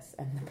marry us.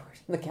 And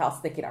the gal's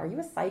thinking, are you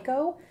a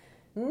psycho?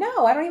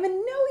 No, I don't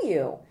even know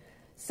you.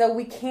 So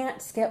we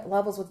can't skip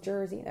levels with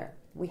jurors either.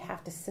 We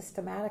have to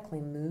systematically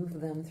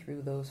move them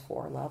through those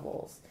 4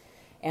 levels.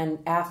 And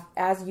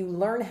as you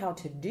learn how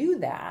to do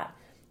that,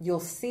 you'll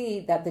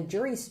see that the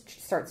jury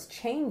starts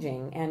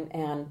changing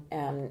and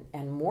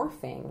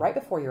morphing right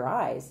before your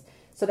eyes,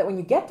 so that when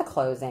you get to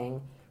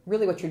closing,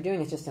 really what you're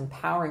doing is just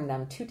empowering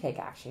them to take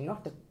action. You don't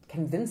have to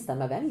convince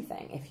them of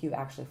anything if you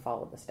actually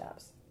follow the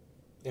steps.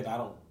 And I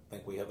don't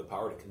think we have the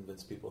power to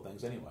convince people of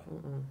things anyway.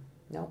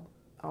 Nope.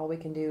 All we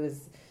can do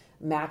is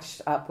match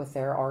up with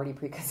their already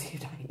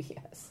preconceived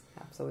ideas.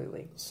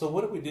 Absolutely. So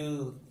what do we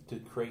do to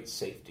create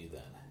safety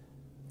then?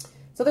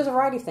 So there's a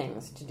variety of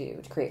things to do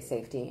to create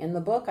safety. In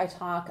the book, I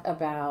talk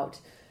about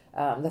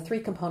the 3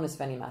 components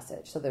of any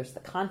message. So there's the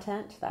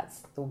content,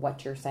 that's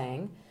what you're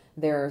saying.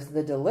 There's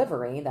the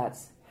delivery,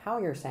 that's how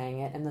you're saying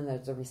it. And then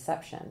there's the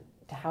reception,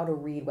 to how to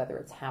read whether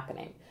it's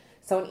happening.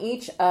 So in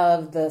each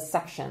of the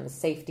sections,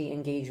 safety,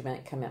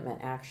 engagement, commitment,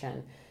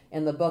 action,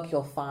 in the book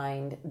you'll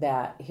find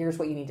that here's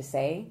what you need to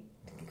say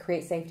to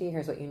create safety,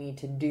 here's what you need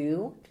to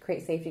do to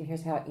create safety, and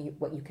here's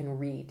what you can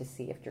read to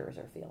see if jurors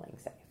are feeling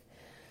safe.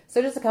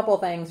 So just a couple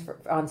of things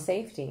on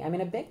safety. I mean,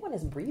 a big one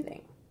is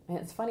breathing. And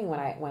it's funny when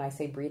I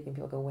say breathing,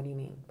 people go, what do you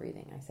mean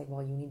breathing? I say,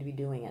 well, you need to be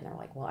doing it. And they're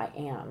like, well, I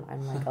am.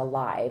 I'm like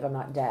alive. I'm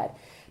not dead.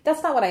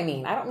 That's not what I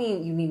mean. I don't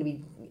mean you need to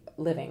be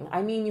living.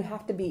 I mean you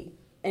have to be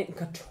in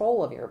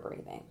control of your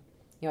breathing.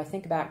 You know, I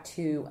think back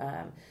to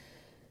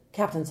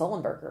Captain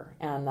Sullenberger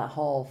and the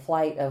whole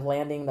flight of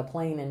landing the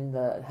plane in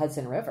the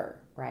Hudson River,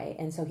 right?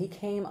 And so he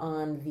came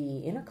on the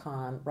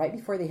intercom right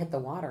before they hit the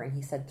water, and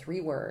he said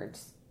 3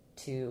 words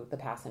to the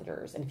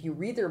passengers. And if you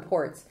read the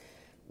reports,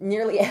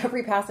 nearly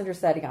every passenger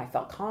said, I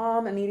felt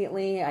calm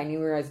immediately. I knew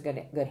we were in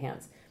good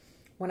hands.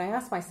 When I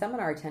asked my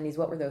seminar attendees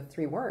what were those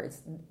 3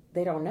 words,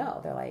 they don't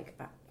know. They're like,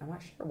 I'm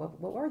not sure.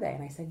 What were they?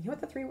 And I said, you know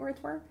what the 3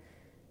 words were?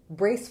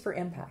 Brace for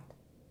impact.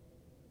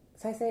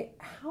 So I say,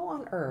 how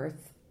on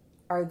earth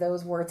are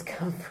those words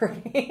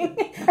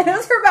comforting? And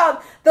those are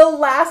about the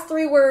last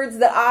 3 words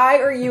that I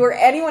or you or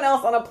anyone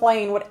else on a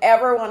plane would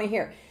ever want to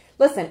hear.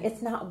 Listen,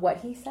 it's not what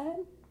he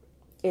said.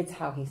 It's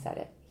how he said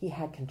it. He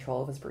had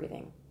control of his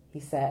breathing. He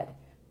said,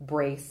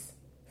 brace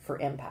for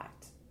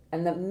impact.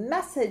 And the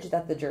message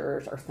that the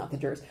jurors, or not the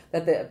jurors,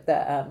 that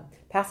the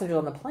passengers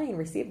on the plane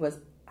received was,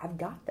 I've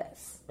got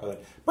this.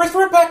 Brace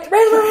for impact!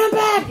 Brace for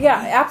impact! Yeah,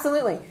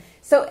 absolutely.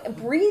 So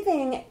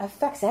breathing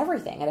affects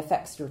everything. It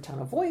affects your tone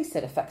of voice.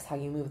 It affects how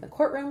you move in the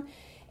courtroom.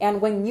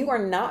 And when you are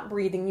not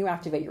breathing, you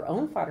activate your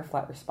own fight or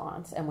flight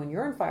response. And when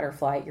you're in fight or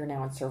flight, you're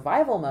now in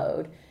survival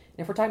mode. And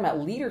if we're talking about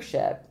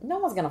leadership, no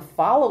one's going to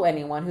follow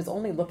anyone who's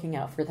only looking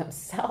out for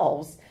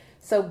themselves.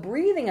 So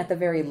breathing, at the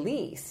very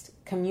least,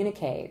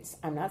 communicates,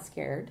 I'm not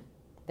scared,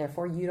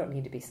 therefore you don't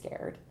need to be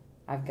scared.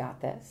 I've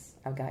got this.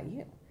 I've got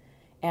you.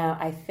 And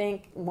I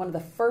think one of the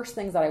first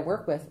things that I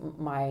work with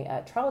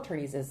my trial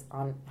attorneys is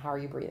on how are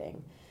you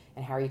breathing,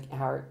 and do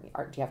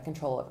you have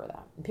control over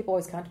that? And people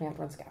always come to me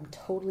afterwards and say, I'm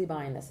totally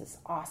buying this. It's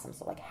awesome.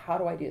 So how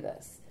do I do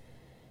this?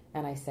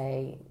 And I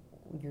say,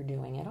 you're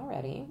doing it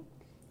already.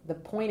 The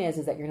point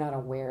is that you're not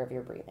aware of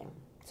your breathing.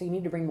 So you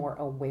need to bring more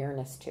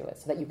awareness to it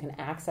so that you can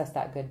access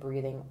that good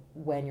breathing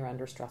when you're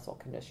under stressful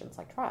conditions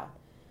like trial.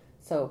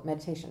 So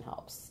meditation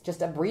helps.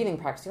 Just a breathing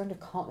practice. You don't have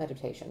to call it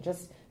meditation.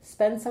 Just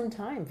spend some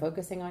time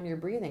focusing on your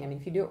breathing. I mean,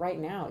 if you do it right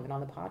now, even on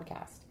the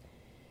podcast,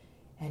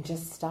 and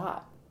just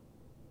stop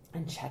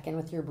and check in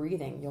with your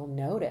breathing, you'll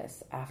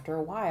notice after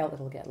a while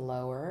it'll get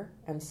lower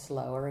and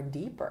slower and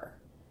deeper.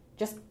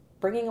 Just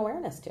bringing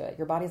awareness to it.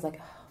 Your body's like,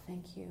 oh,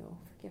 thank you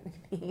for giving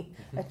me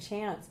a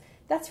chance.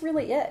 That's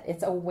really it.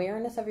 It's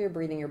awareness of your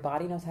breathing. Your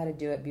body knows how to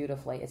do it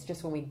beautifully. It's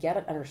just when we get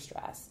it under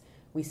stress,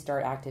 we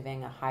start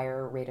activating a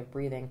higher rate of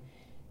breathing.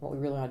 What we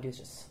really want to do is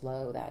just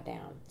slow that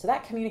down. So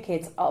that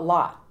communicates a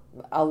lot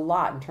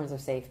in terms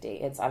of safety.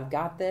 It's, I've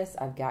got this,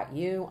 I've got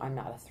you, I'm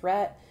not a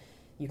threat,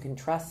 you can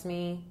trust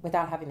me,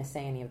 without having to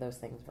say any of those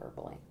things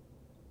verbally.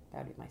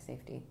 That would be my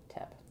safety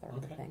tip. There are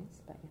other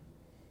things, but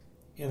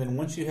yeah. And then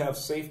once you have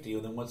safety,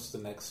 then what's the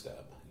next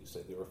step? you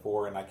said there were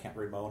 4, and I can't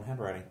read my own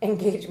handwriting.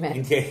 Engagement.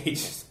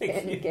 Engage.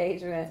 Thank you.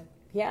 Engagement.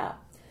 Yeah.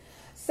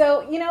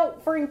 So,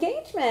 for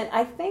engagement,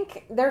 I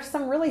think there's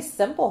some really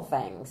simple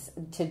things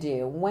to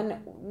do.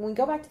 When we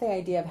go back to the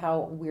idea of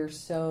how we're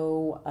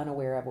so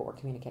unaware of what we're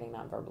communicating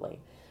nonverbally,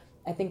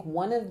 I think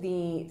one of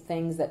the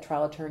things that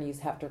trial attorneys,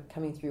 after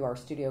coming through our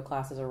studio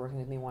classes or working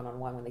with me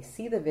one-on-one, when they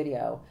see the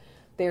video,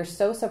 they're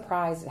so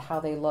surprised at how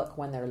they look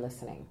when they're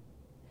listening.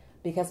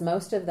 Because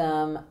most of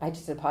them, I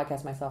just did a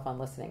podcast myself on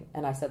listening,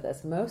 and I said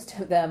this, most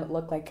of them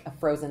look like a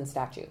frozen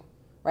statue.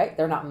 Right?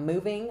 They're not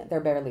moving. They're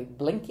barely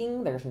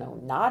blinking. There's no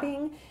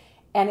nodding.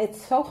 And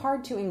it's so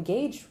hard to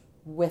engage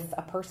with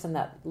a person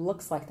that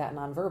looks like that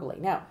nonverbally.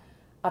 Now,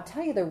 I'll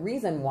tell you the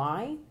reason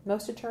why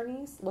most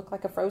attorneys look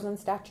like a frozen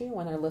statue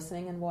when they're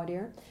listening in voir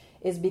dire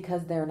is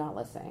because they're not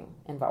listening.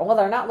 Well,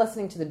 they're not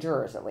listening to the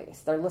jurors, at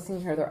least. They're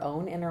listening to their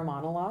own inner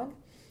monologue,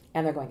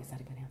 and they're going, is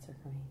that a good answer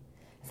for me?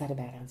 Is that a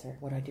bad answer?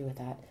 What do I do with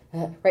that?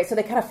 Right? So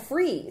they kind of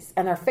freeze,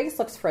 and their face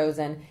looks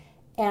frozen,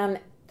 and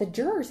the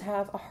jurors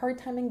have a hard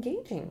time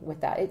engaging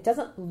with that. It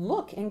doesn't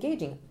look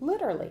engaging,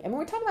 literally. And when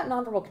we're talking about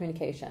nonverbal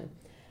communication,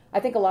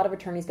 I think a lot of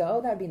attorneys go,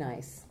 oh, that'd be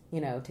nice,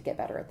 to get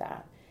better at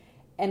that.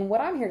 And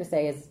what I'm here to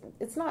say is,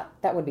 it's not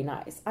that would be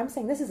nice. I'm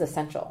saying this is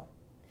essential.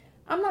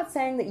 I'm not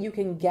saying that you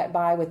can get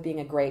by with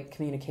being a great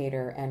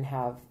communicator and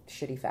have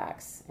shitty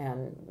facts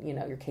and,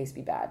 your case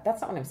be bad.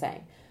 That's not what I'm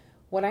saying.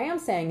 What I am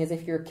saying is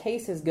if your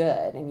case is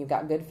good and you've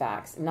got good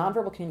facts,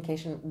 nonverbal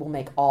communication will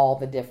make all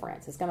the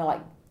difference. It's going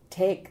to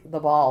take the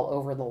ball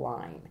over the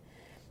line.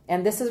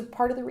 And this is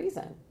part of the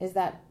reason, is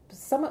that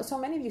so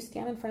many of you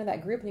stand in front of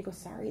that group and you go,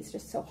 sorry, it's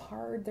just so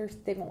hard.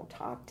 They won't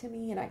talk to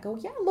me. And I go,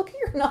 yeah, look at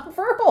your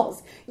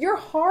nonverbals. You're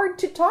hard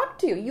to talk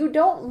to. You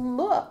don't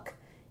look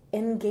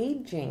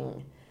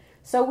engaging.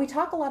 So we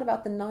talk a lot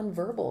about the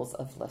nonverbals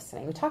of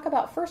listening. We talk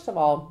about, first of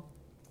all,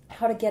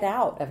 how to get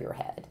out of your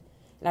head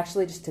and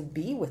actually just to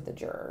be with the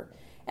juror.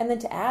 And then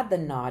to add the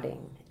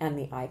nodding and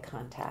the eye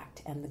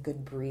contact and the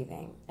good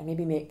breathing and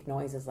maybe make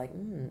noises like,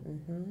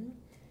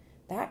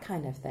 that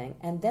kind of thing.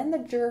 And then the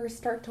jurors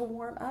start to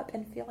warm up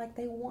and feel like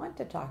they want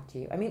to talk to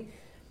you. I mean,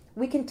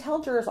 we can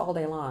tell jurors all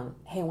day long,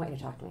 hey, I want you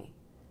to talk to me.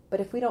 But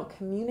if we don't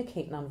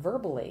communicate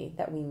nonverbally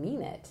that we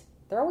mean it,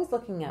 they're always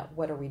looking at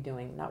what are we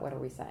doing, not what are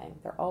we saying.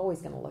 They're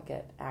always going to look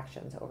at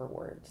actions over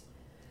words.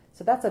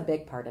 So that's a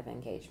big part of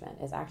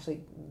engagement, is actually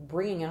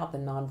bringing out the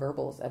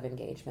nonverbals of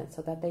engagement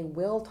so that they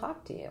will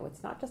talk to you.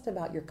 It's not just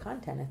about your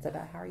content, it's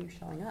about how are you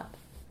showing up.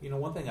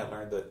 One thing I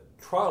learned, that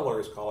Trial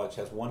Lawyers College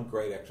has one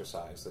great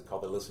exercise they call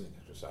the listening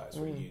exercise,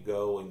 where you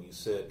go and you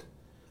sit,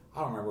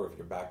 I don't remember if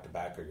you're back to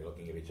back or you're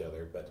looking at each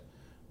other, but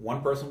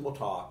one person will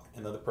talk,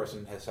 and the other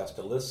person has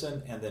to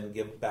listen and then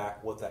give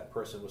back what that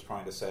person was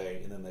trying to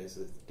say, and then they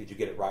say, did you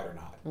get it right or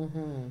not?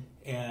 Mm-hmm.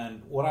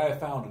 And what I have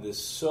found, it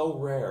is so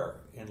rare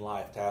in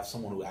life to have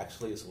someone who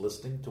actually is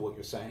listening to what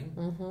you're saying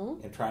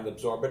and trying to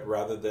absorb it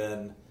rather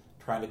than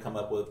trying to come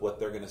up with what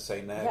they're going to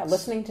say next. Yeah,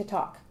 listening to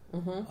talk.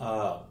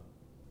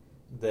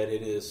 That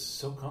it is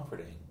so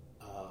comforting.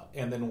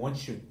 And then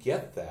once you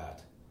get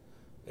that,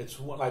 it's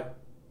like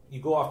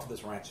you go off to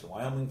this ranch in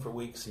Wyoming for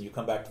weeks and you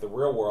come back to the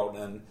real world,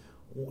 and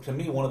to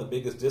me, one of the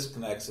biggest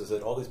disconnects is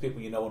that all these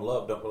people you know and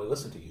love don't really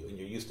listen to you, and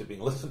you're used to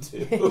being listened to.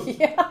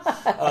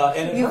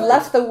 And you've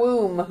left the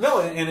womb.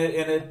 No, and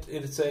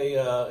it's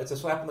a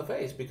slap in the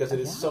face, because it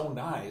is so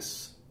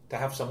nice to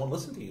have someone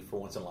listen to you for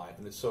once in life,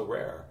 and it's so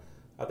rare.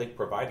 I think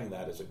providing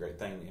that is a great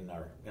thing in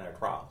our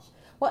trials.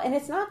 Well, and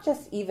it's not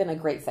just even a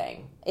great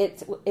thing.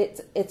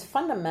 It's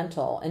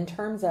fundamental in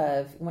terms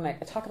of, when I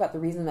talk about the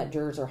reason that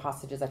jurors are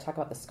hostages, I talk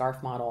about the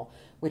SCARF model,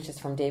 which is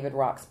from David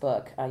Rock's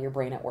book, Your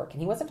Brain at Work.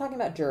 And he wasn't talking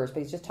about jurors,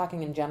 but he's just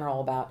talking in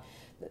general about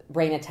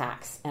brain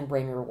attacks and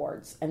brain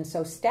rewards. And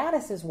so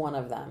status is one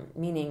of them,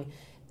 meaning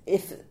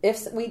if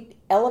we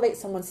elevate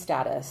someone's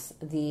status,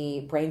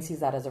 the brain sees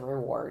that as a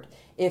reward.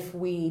 If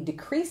we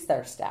decrease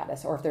their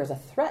status, or if there's a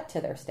threat to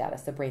their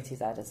status, the brain sees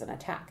that as an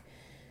attack.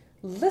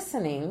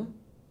 Listening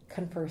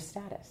confers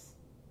status,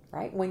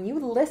 right? When you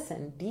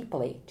listen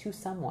deeply to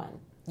someone,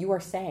 you are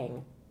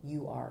saying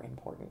you are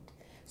important.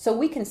 So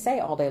we can say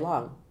all day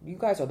long, you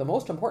guys are the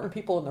most important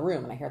people in the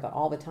room, and I hear that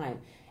all the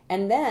time.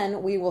 And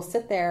then we will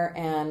sit there,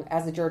 and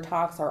as the juror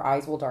talks, our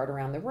eyes will dart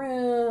around the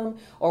room,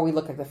 or we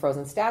look like the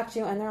frozen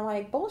statue, and they're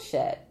like,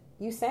 bullshit.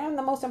 You say I'm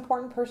the most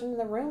important person in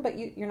the room, but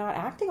you're not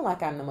acting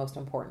like I'm the most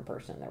important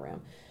person in the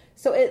room.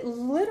 So it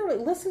literally,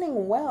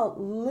 listening well,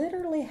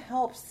 literally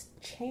helps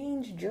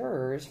change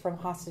jurors from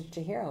hostage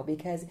to hero,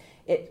 because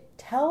it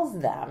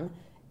tells them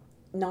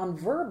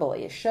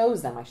non-verbally, it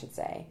shows them, I should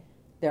say,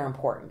 they're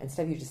important.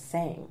 Instead of you just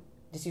saying,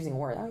 just using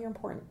words, oh, you're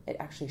important. It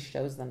actually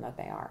shows them that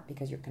they are,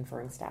 because you're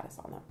conferring status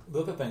on them.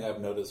 The other thing I've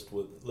noticed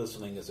with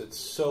listening is it's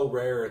so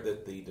rare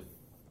that the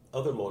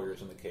other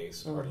lawyers in the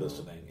case are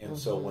listening. And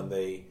so when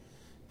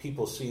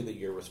people see that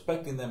you're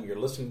respecting them, you're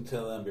listening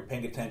to them, you're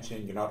paying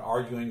attention, you're not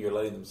arguing, you're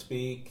letting them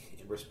speak,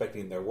 and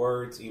respecting their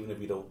words, even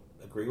if you don't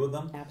agree with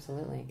them.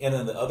 Absolutely. And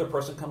then the other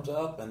person comes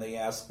up and they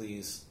ask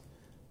these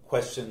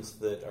questions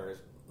that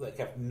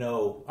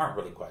aren't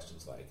really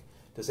questions, like,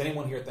 Does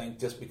anyone here think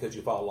just because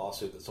you file a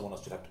lawsuit that someone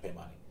else should have to pay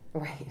money?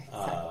 Right.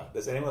 Exactly.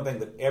 Does anyone think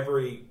that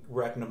every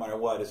wreck, no matter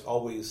what, is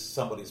always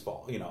somebody's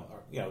fault?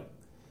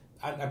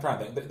 I'm trying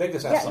to think. They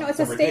just ask it's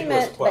a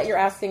statement that you're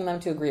asking them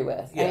to agree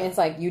with. Yeah. I mean, it's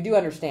like, you do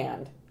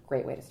understand,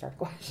 great way to start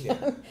the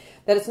question,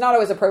 that it's not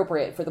always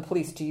appropriate for the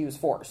police to use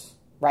force,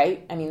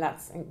 right? I mean,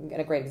 that's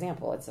a great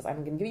example. It says,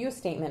 I'm going to give you a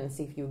statement and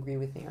see if you agree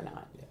with me or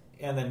not. Yeah.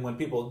 And then when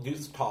people do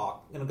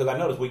talk, because I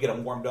notice we get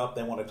them warmed up,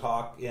 they want to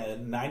talk,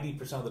 and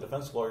 90% of the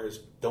defense lawyers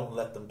don't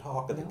let them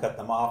talk, and they cut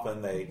them off,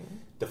 and they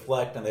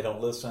deflect, and they don't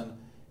listen,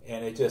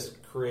 and it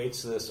just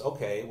creates this,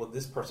 okay, well,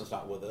 this person's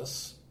not with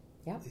us.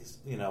 Yeah.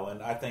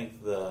 And I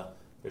think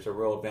there's a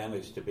real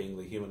advantage to being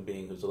the human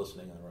being who's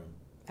listening in the room.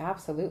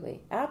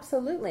 Absolutely.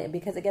 Absolutely.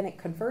 Because, again, it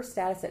confers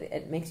status.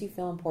 It makes you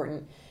feel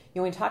important.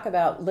 When we talk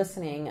about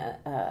listening,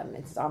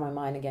 it's on my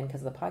mind, again,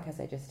 because of the podcast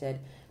I just did.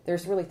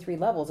 There's really 3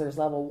 levels. There's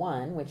level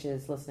 1, which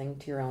is listening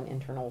to your own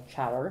internal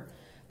chatter.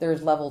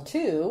 There's level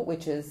 2,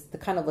 which is the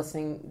kind of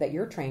listening that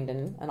you're trained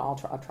in all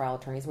trial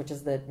attorneys, which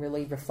is the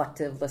really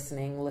reflective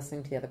listening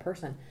to the other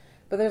person.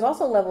 But there's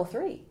also level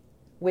 3,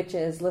 which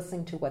is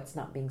listening to what's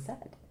not being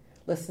said,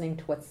 listening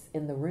to what's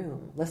in the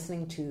room,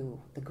 listening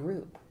to the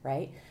group,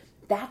 right?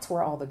 That's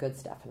where all the good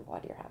stuff in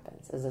voir dire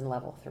happens, is in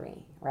level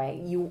 3, right?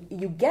 You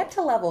get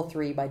to level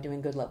 3 by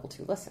doing good level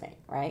 2 listening,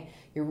 right?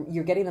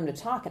 You're getting them to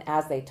talk, and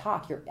as they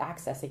talk, you're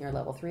accessing your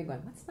level 3,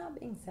 going, what's not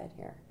being said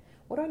here?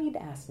 What do I need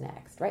to ask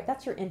next, right?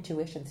 That's your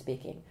intuition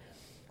speaking.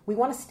 We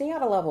want to stay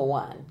out of level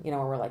 1, where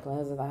we're like, well,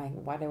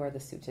 why did I wear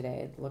this suit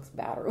today? It looks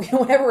bad, or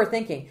whatever we're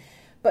thinking.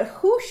 But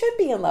who should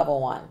be in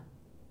level 1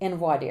 in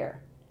voir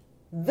dire?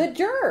 The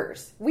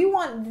jurors. We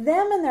want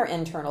them in their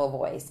internal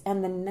voice.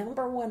 And the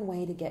number one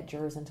way to get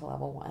jurors into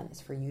level 1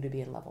 is for you to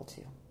be in level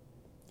 2.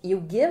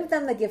 You give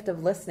them the gift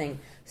of listening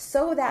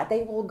so that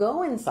they will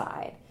go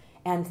inside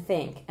and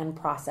think and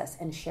process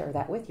and share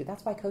that with you.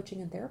 That's why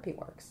coaching and therapy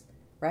works,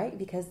 right?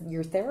 Because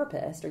your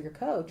therapist or your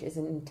coach is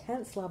an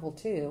intense level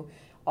 2,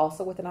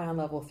 also with an eye on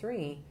level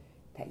 3,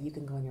 that you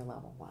can go in your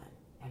level 1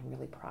 and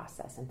really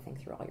process and think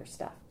through all your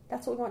stuff.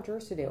 That's what we want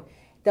jurors to do.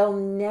 They'll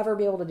never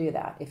be able to do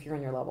that if you're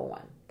in your level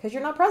 1 because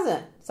you're not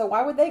present. So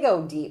why would they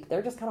go deep?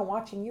 They're just kind of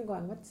watching you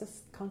going, what's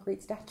this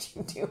concrete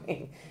statue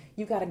doing?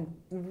 You've got to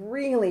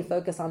really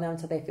focus on them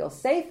until they feel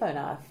safe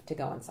enough to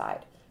go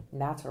inside.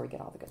 And that's where we get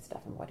all the good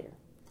stuff in voir dire.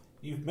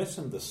 You've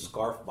mentioned the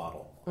SCARF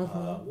model.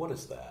 What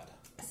is that?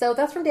 So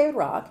that's from David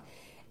Rock.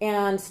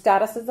 And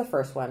status is the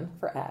first one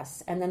for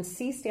S. And then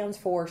C stands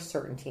for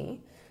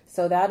certainty.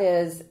 So that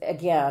is,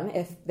 again,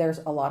 if there's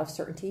a lot of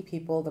certainty,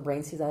 the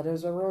brain sees that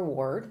as a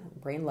reward.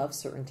 Brain loves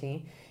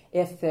certainty.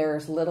 If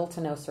there's little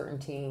to no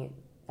certainty,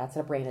 that's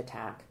a brain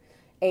attack.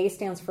 A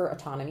stands for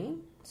autonomy.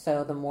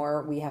 So the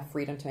more we have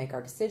freedom to make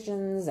our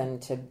decisions and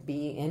to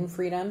be in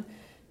freedom,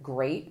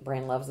 great.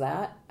 Brain loves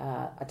that.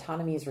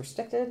 Autonomy is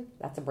restricted.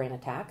 That's a brain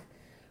attack.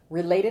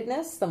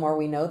 Relatedness, the more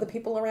we know the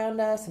people around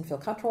us and feel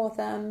comfortable with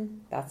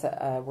them, that's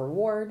a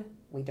reward.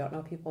 We don't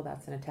know people,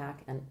 that's an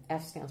attack. And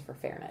F stands for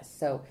fairness.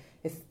 So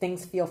if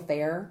things feel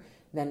fair,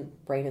 then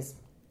brain is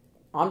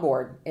on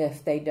board.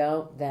 If they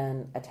don't,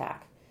 then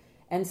attack.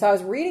 And so I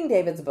was reading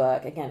David's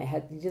book. Again, I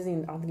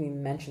don't think he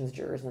mentions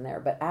jurors in there.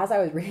 But as I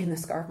was reading the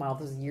SCARF model,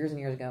 this was years and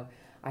years ago,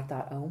 I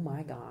thought, oh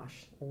my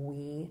gosh,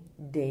 we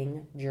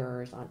ding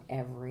jurors on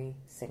every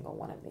single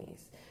one of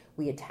these.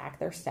 We attack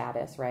their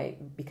status,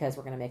 right? Because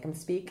we're going to make them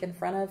speak in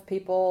front of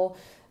people.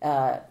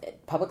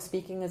 Public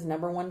speaking is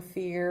number one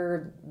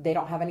fear. They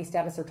don't have any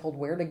status. They're told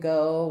where to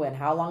go and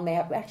how long they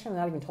have. Actually,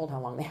 they're not even told how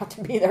long they have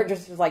to be there.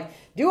 Just like,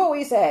 do what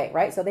we say,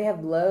 right? So they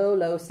have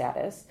low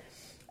status.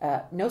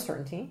 No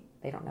certainty.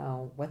 They don't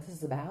know what this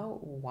is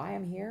about, why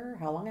I'm here,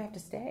 how long I have to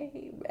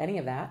stay, any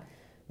of that.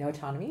 No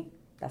autonomy.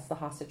 That's the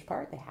hostage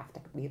part. They have to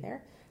be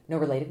there. No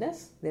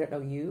relatedness. They don't know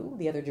you,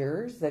 the other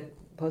jurors, the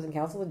opposing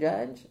counsel, the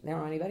judge. They don't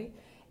know anybody.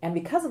 And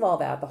because of all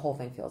that, the whole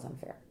thing feels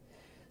unfair.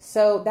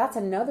 So that's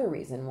another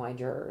reason why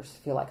jurors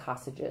feel like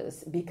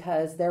hostages,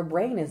 because their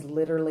brain is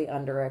literally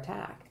under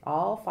attack.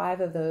 All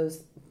 5 of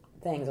those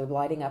things are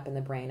lighting up in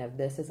the brain of,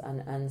 this is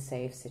an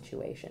unsafe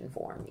situation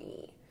for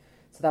me.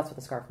 So that's what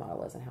the SCARF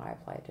model is and how I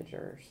apply it to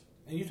jurors.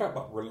 And you talk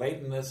about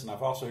relatedness, and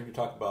I've also heard you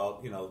talk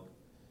about,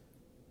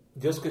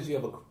 just because you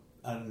have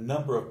a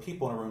number of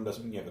people in a room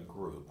doesn't mean you have a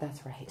group.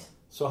 That's right.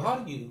 So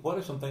what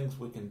are some things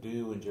we can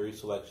do in jury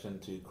selection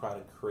to try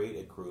to create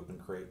a group and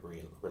create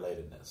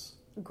relatedness?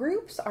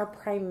 Groups are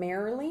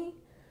primarily,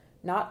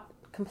 not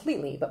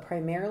completely, but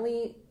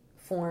primarily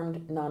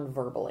formed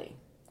non-verbally.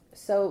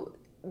 So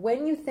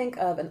when you think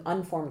of an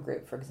unformed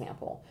group, for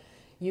example,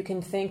 you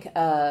can think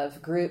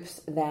of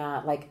groups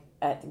that, like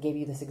I gave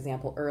you this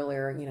example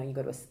earlier, you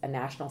go to a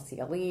national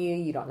CLE,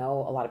 you don't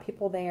know a lot of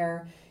people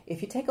there.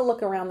 If you take a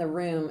look around the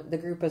room, the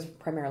group is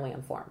primarily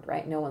unformed,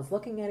 right? No one's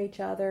looking at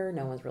each other,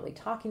 no one's really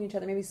talking to each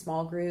other, maybe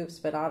small groups,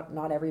 but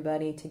not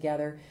everybody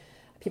together.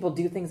 People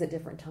do things at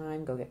different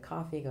times, go get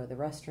coffee, go to the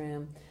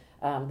restroom.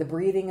 The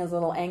breathing is a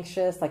little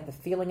anxious, like the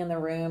feeling in the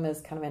room is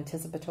kind of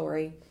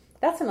anticipatory.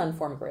 That's an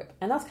unformed group,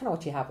 and that's kind of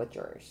what you have with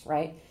jurors,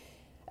 right?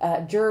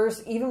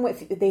 Jurors, even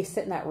if they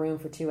sit in that room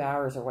for 2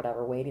 hours or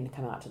whatever, waiting to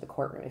come out to the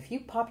courtroom, if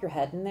you pop your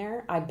head in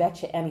there, I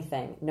bet you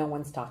anything, no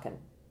one's talking,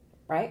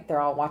 right?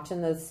 They're all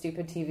watching the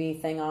stupid TV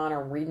thing on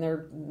or reading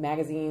their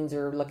magazines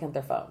or looking at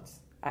their phones.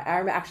 I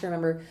actually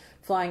remember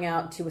flying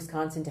out to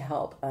Wisconsin to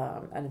help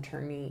an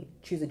attorney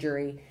choose a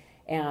jury,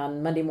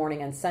 and Monday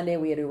morning and Sunday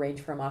we had to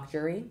arrange for a mock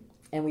jury,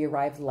 and we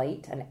arrived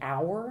late, an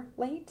hour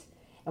late,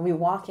 and we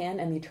walk in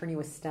and the attorney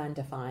was stunned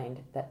to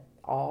find that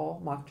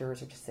all mock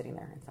jurors are just sitting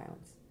there in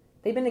silence.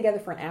 They've been together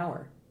for an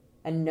hour,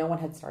 and no one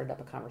had started up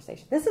a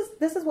conversation. This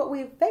is what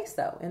we face,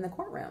 though, in the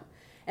courtroom.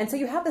 And so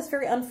you have this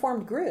very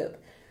unformed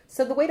group.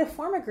 So the way to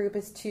form a group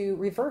is to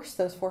reverse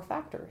those 4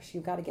 factors.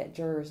 You've got to get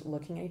jurors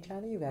looking at each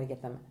other. You've got to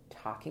get them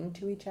talking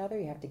to each other.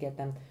 You have to get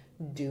them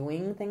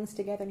doing things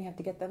together, and you have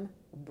to get them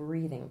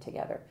breathing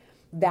together.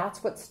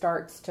 That's what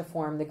starts to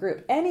form the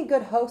group. Any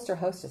good host or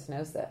hostess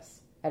knows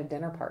this at a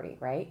dinner party,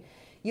 right?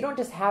 You don't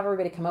just have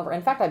everybody come over.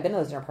 In fact, I've been to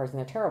those dinner parties, and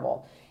they're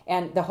terrible.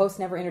 And the host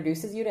never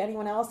introduces you to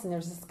anyone else, and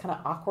there's this kind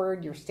of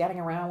awkward, you're standing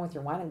around with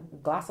your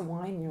glass of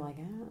wine, and you're like,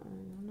 I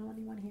don't know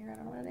anyone here, I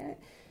don't know what to do.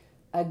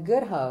 A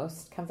good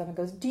host comes up and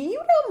goes, do you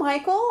know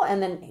Michael?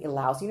 And then he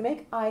allows you to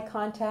make eye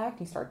contact.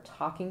 You start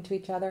talking to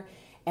each other,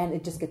 and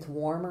it just gets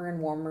warmer and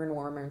warmer and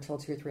warmer until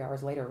 2 or 3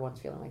 hours later, everyone's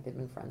feeling like they've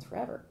been friends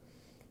forever.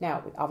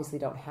 Now, we obviously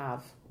don't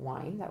have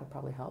wine. That would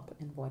probably help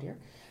in voir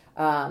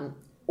dire.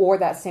 Or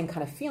that same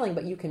kind of feeling,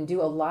 but you can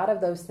do a lot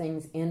of those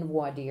things in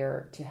voir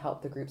dire to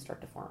help the group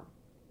start to form.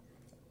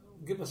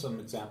 Give us some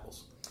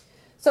examples.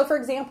 So, for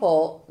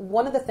example,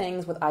 one of the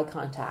things with eye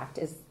contact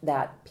is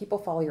that people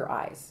follow your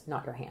eyes,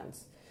 not your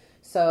hands.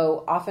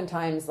 So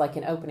oftentimes, like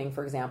in opening,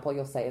 for example,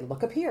 you'll say,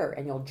 look up here,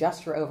 and you'll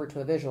gesture over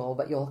to a visual,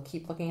 but you'll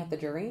keep looking at the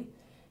jury.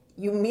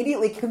 You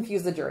immediately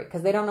confuse the jury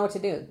because they don't know what to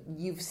do.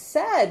 You've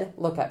said,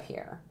 look up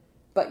here,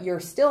 but you're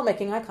still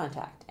making eye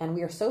contact. And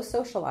we are so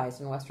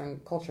socialized in Western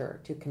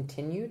culture to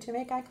continue to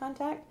make eye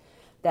contact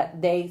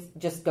that they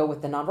just go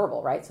with the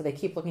nonverbal, right? So they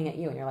keep looking at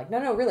you, and you're like,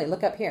 no, really,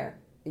 look up here.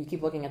 You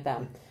keep looking at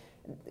them,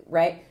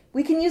 right?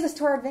 We can use this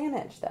to our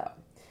advantage, though.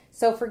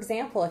 So, for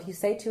example, if you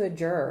say to a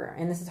juror,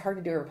 and this is hard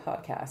to do over a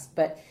podcast,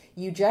 but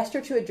you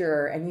gesture to a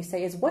juror and you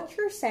say, is what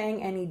you're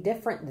saying any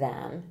different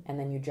than, and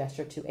then you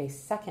gesture to a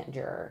second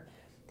juror,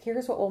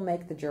 here's what will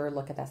make the juror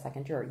look at that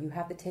second juror. You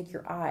have to take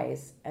your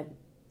eyes and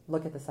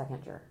look at the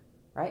second juror,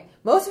 right?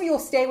 Most of you will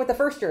stay with the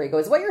first juror. You go,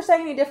 is what you're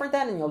saying any different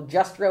than? And you'll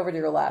gesture over to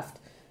your left.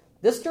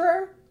 This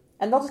juror,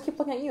 and they'll just keep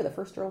looking at you. The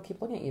first juror will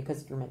keep looking at you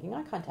because you're making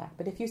eye contact.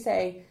 But if you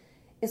say,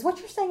 is what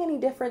you're saying any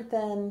different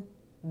than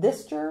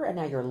this juror, and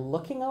now you're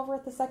looking over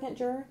at the second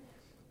juror,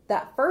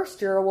 that first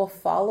juror will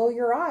follow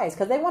your eyes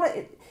because they want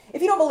to.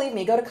 If you don't believe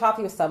me, go to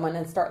coffee with someone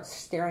and start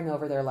staring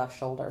over their left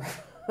shoulder.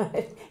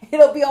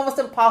 It'll be almost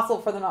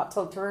impossible for them not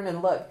to turn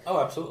and look. Oh,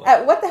 absolutely.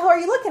 What the hell are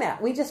you looking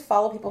at? We just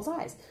follow people's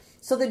eyes.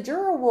 So the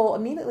juror will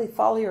immediately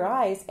follow your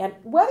eyes, and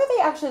whether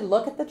they actually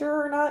look at the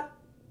juror or not,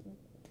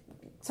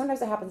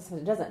 sometimes it happens,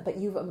 sometimes it doesn't, but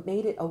you've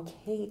made it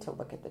okay to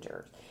look at the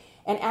jurors.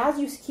 And as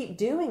you keep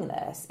doing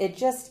this,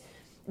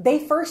 they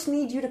first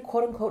need you to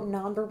quote-unquote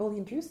non-verbally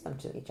introduce them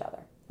to each other.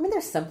 I mean,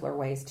 there's simpler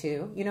ways,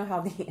 too. You know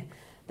how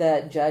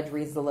the judge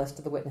reads the list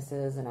of the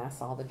witnesses and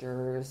asks all the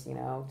jurors,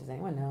 does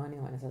anyone know any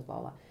witnesses, blah,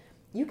 blah.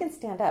 You can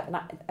stand up.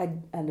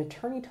 And an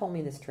attorney told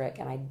me this trick,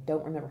 and I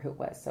don't remember who it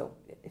was. So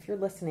if you're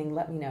listening,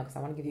 let me know, because I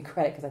want to give you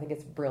credit, because I think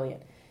it's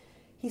brilliant.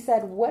 He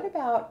said, what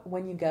about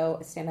when you go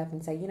stand up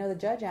and say, the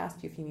judge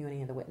asked you if you knew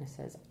any of the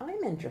witnesses.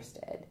 I'm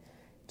interested.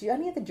 Do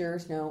any of the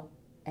jurors know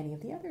any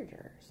of the other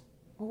jurors?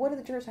 Well, what do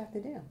the jurors have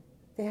to do?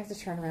 They have to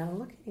turn around and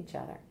look at each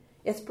other.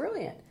 It's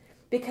brilliant.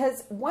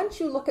 Because once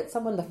you look at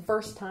someone the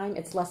first time,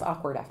 it's less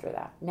awkward after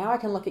that. Now I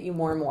can look at you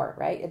more and more,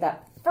 right?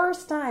 That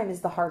first time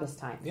is the hardest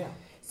time. Yeah.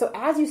 So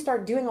as you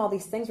start doing all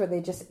these things where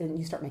and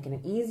you start making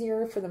it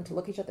easier for them to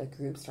look at each other, the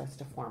group starts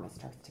to form. It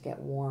starts to get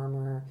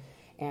warmer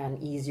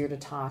and easier to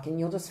talk. And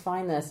you'll just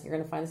find this. You're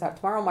going to find this out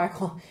tomorrow,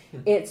 Michael.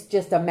 It's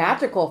just a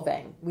magical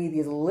thing.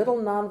 These little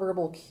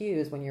nonverbal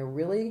cues, when you're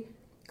really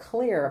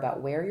clear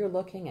about where you're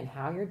looking and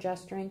how you're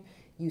gesturing,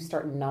 you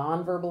start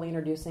non-verbally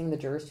introducing the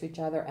jurors to each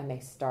other, and they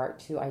start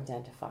to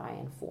identify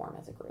and form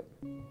as a group.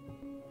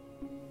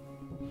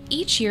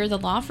 Each year, the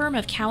law firm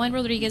of Cowan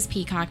Rodriguez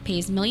Peacock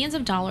pays millions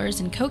of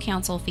dollars in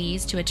co-counsel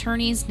fees to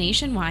attorneys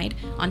nationwide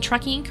on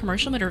trucking,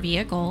 commercial motor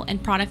vehicle,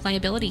 and product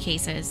liability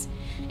cases.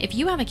 If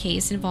you have a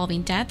case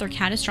involving death or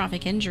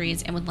catastrophic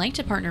injuries and would like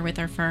to partner with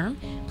our firm,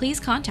 please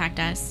contact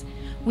us.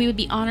 We would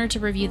be honored to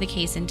review the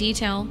case in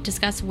detail,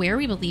 discuss where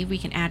we believe we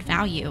can add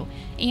value,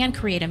 and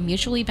create a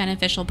mutually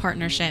beneficial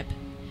partnership.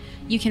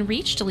 You can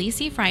reach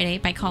Delisi Friday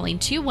by calling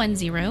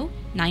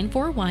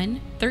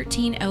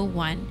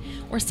 210-941-1301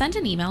 or send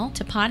an email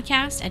to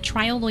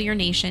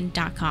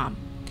podcast@triallawyernation.com.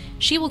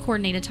 She will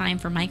coordinate a time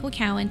for Michael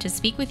Cowan to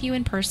speak with you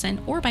in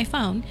person or by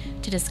phone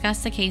to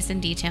discuss the case in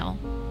detail.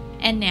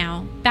 And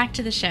now, back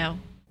to the show.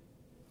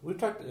 You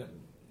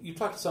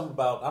talked some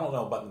about, I don't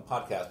know about in the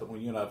podcast, but when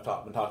you and I have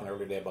been talking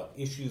earlier today about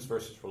issues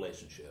versus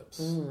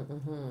relationships. Mm-hmm.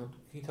 Can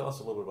you tell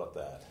us a little bit about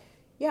that?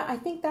 Yeah, I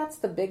think that's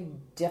the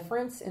big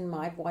difference in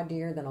my voir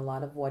dire than a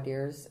lot of voir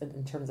dires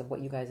in terms of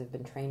what you guys have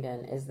been trained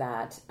in, is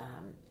that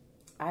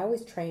I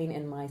always train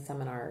in my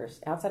seminars,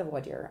 outside of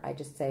voir dire, I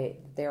just say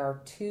there are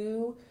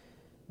two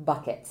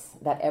buckets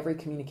that every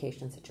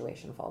communication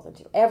situation falls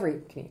into.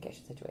 Every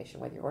communication situation,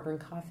 whether you're ordering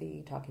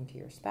coffee, talking to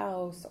your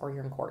spouse, or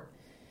you're in court.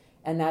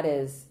 And that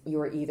is, you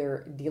are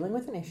either dealing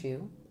with an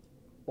issue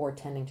or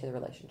tending to the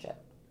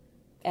relationship.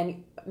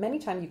 And many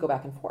times you go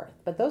back and forth.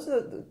 But those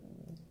are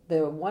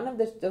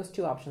those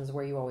two options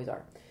where you always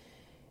are.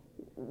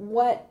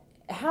 What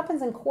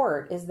happens in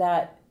court is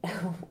that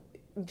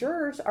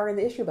jurors are in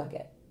the issue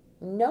bucket.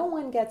 No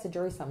one gets a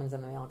jury summons in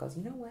the mail and goes,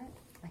 you know what?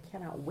 I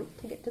cannot wait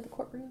to get to the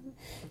courtroom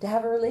to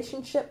have a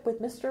relationship with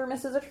Mr. or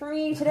Mrs.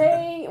 Attorney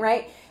today,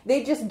 right?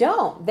 They just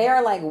don't. They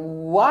are like,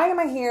 why am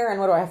I here and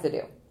what do I have to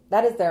do?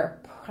 That is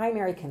their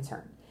primary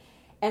concern.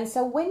 And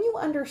so when you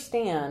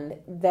understand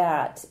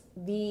that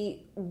the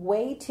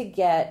way to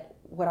get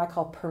what I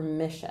call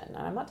permission, and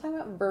I'm not talking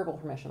about verbal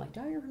permission, like, do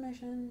I have your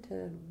permission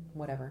to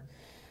whatever?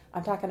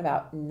 I'm talking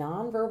about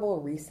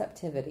nonverbal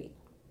receptivity.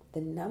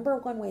 The number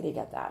one way to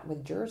get that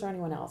with jurors or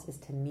anyone else is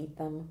to meet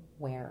them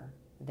where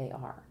they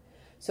are.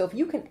 So if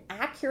you can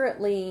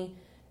accurately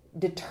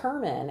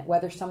determine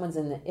whether someone's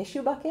in the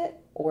issue bucket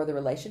or the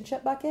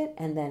relationship bucket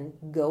and then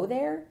go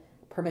there,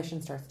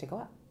 permission starts to go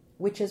up.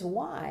 Which is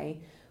why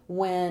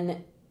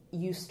when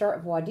you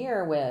start voir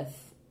dire with,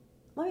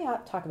 let me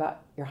talk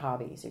about your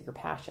hobbies or your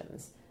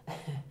passions,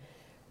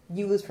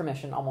 you lose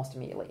permission almost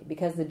immediately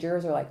because the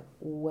jurors are like,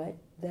 what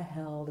the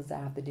hell does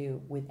that have to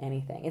do with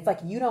anything? It's like,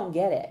 you don't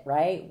get it,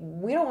 right?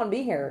 We don't want to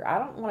be here. I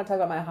don't want to talk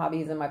about my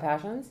hobbies and my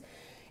passions.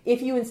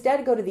 If you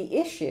instead go to the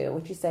issue,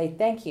 which you say,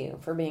 thank you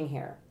for being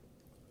here.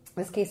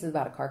 This case is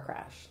about a car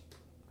crash.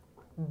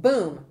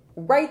 Boom.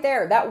 Right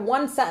there. That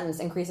one sentence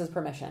increases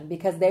permission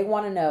because they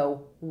want to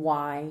know,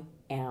 why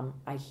am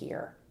I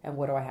here? And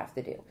what do I have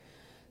to do?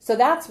 So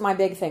that's my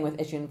big thing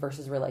with issue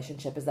versus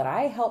relationship, is that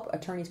I help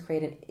attorneys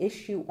create an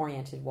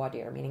issue-oriented voir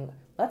dire, meaning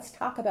let's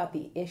talk about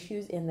the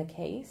issues in the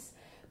case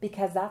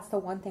because that's the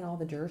one thing all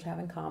the jurors have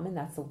in common.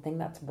 That's the thing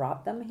that's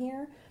brought them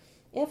here.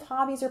 If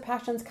hobbies or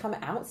passions come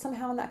out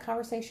somehow in that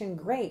conversation,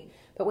 great.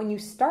 But when you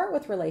start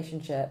with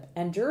relationship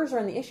and jurors are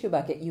in the issue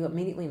bucket, you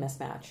immediately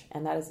mismatch.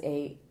 And that is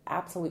a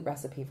absolute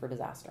recipe for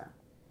disaster.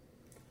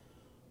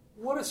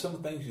 What are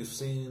some things you've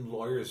seen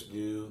lawyers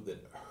do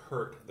that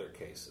hurt their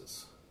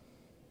cases?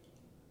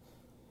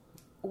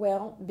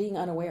 Well, being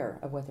unaware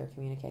of what they're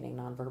communicating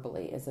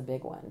nonverbally is a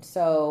big one.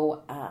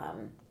 So,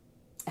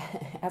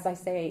 as I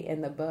say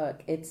in the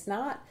book, it's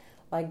not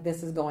like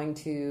this is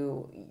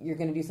you're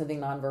going to do something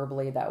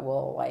nonverbally that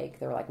will,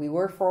 like, they're like, we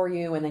were for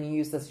you, and then you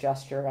use this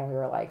gesture, and we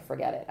were like,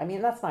 forget it. I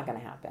mean, that's not going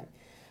to happen.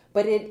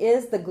 But it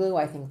is the glue,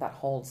 I think, that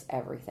holds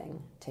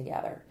everything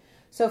together.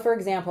 So, for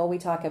example, we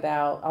talk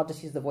about, I'll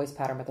just use the voice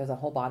pattern, but there's a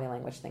whole body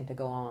language thing to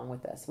go along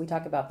with this. We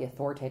talk about the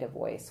authoritative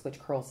voice, which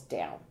curls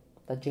down,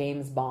 the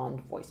James Bond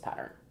voice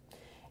pattern.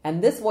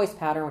 And this voice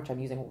pattern, which I'm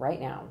using right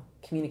now,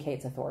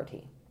 communicates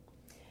authority.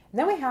 And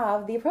then we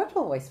have the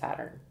approachable voice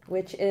pattern,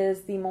 which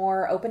is the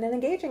more open and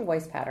engaging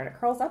voice pattern. It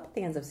curls up at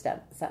the ends of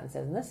sentences.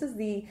 And this is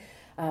the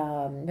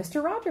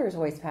Mr. Rogers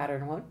voice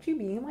pattern. Won't you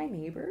be my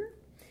neighbor?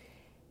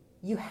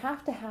 You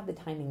have to have the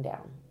timing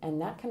down,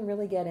 and that can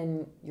really get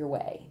in your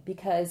way.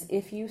 Because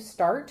if you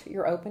start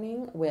your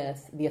opening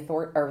with the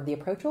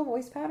approachable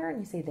voice pattern,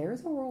 you say,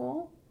 there's a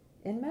rule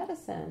in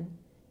medicine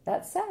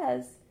that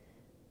says,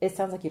 it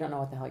sounds like you don't know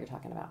what the hell you're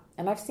talking about.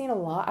 And I've seen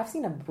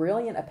a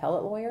brilliant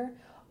appellate lawyer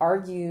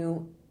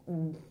argue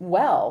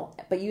well,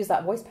 but use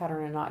that voice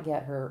pattern and not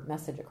get her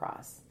message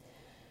across.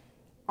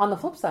 On the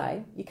flip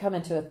side, you come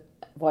into a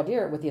voir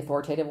dire with the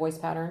authoritative voice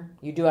pattern.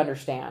 You do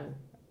understand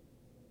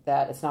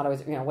that it's not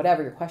always,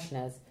 whatever your question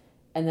is.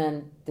 And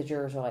then the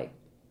jurors are like,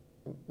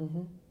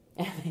 and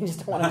they just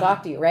don't want to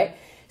talk to you, right?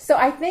 So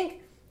I think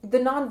the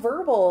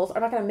nonverbals are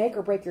not going to make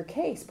or break your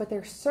case, but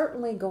they're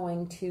certainly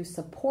going to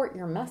support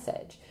your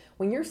message.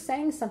 When you're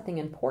saying something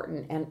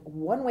important and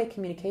one-way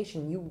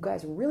communication, you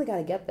guys really got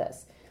to get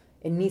this.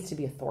 It needs to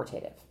be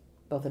authoritative,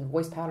 both in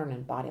voice pattern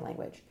and body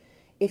language.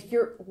 If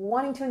you're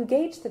wanting to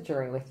engage the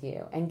jury with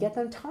you and get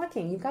them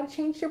talking, you've got to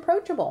change to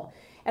approachable.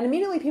 And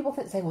immediately people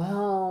say,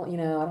 well, I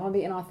don't want to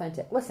be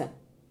inauthentic. Listen,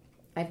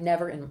 I've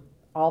never, in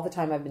all the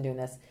time I've been doing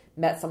this,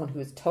 met someone who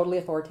is totally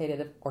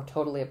authoritative or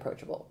totally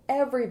approachable.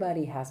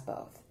 Everybody has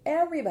both.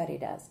 Everybody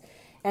does.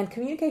 And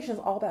communication is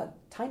all about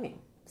timing.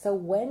 So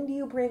when do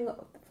you bring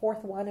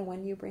forth one and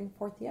when do you bring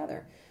forth the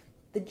other?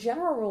 The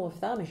general rule of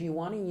thumb is you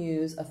want to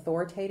use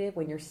authoritative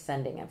when you're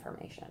sending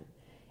information.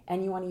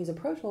 And you want to use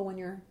approachable when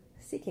you're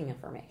seeking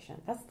information.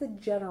 That's the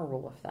general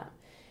rule of thumb.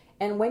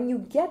 And when you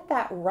get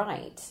that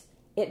right,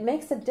 it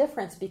makes a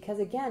difference because,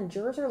 again,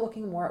 jurors are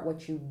looking more at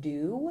what you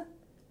do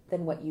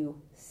than what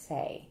you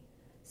say.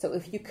 So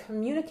if you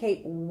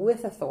communicate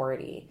with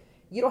authority,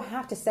 you don't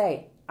have to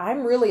say,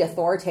 I'm really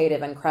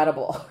authoritative and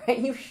credible, right?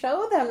 You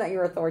show them that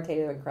you're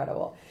authoritative and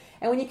credible.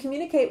 And when you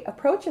communicate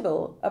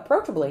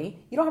approachably,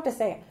 you don't have to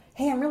say,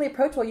 hey, I'm really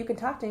approachable, you can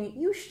talk to me,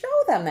 you show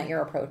them that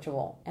you're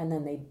approachable, and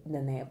then they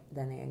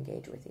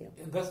engage with you.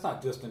 And that's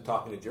not just in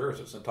talking to jurors,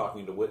 it's in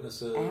talking to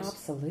witnesses.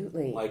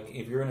 Absolutely. Like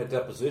if you're in a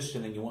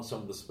deposition and you want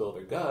someone to spill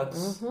their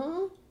guts,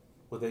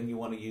 well, then you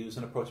want to use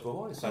an approachable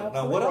voice.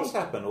 Now, what else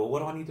happened? Well, what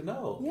do I need to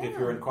know? Yeah. If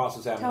you're in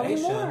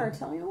cross-examination,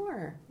 tell me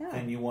more. Yeah.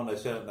 And you want to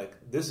say, like,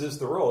 this is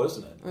the role,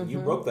 isn't it? And you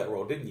broke that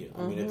role, didn't you?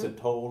 I mean, it's a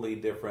totally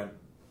different.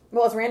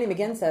 Well, as Randy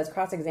McGinn says,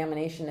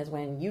 cross-examination is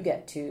when you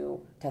get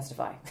to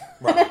testify.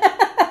 Right.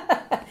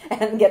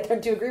 And get them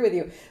to agree with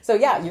you. So,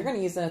 yeah, you're going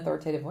to use an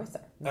authoritative voice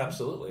there.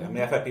 Absolutely. I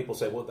mean, I've had people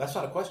say, well, that's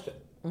not a question.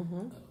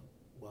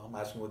 Well, I'm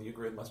asking whether you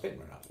agree with my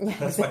statement or not. Yeah,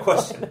 that's my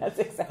question. That's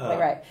exactly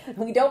right.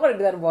 We don't want to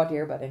do that in voir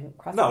dire, but in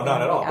cross-examination,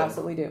 not at all. we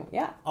absolutely do.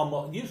 Yeah.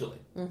 Usually.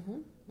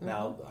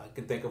 Now, I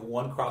can think of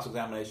one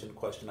cross-examination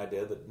question I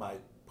did that my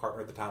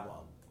partner at the time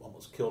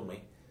almost killed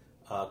me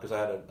because I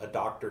had a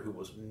doctor who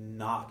was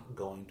not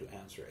going to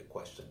answer a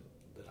question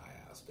that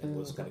I asked and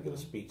was going to give a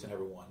speech in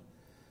everyone.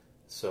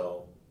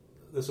 So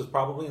this was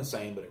probably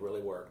insane, but it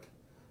really worked.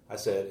 I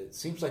said, it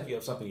seems like you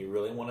have something you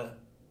really want to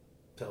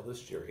tell this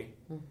jury,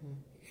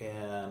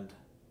 and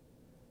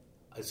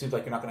it seems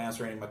like you're not going to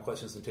answer any of my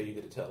questions until you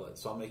get to tell it.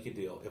 So I'll make you a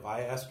deal. If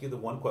I ask you the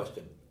one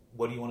question,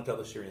 what do you want to tell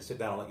this jury, and sit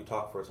down and let you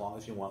talk for as long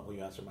as you want, will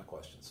you answer my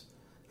questions?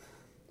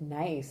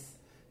 Nice.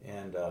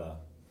 And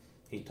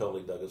he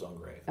totally dug his own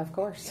grave. Of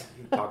course.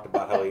 He talked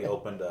about how he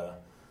opened a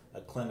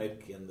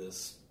clinic in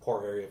this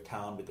poor area of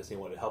town because he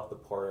wanted to help the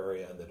poor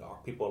area, and that our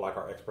people like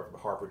our expert from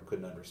Harvard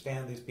couldn't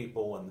understand these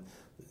people. And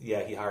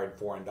yeah, he hired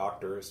foreign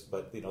doctors,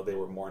 but they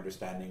were more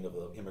understanding of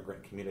the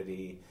immigrant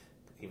community,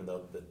 even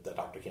though the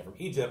doctor came from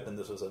Egypt and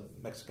this was a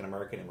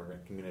Mexican-American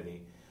immigrant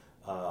community.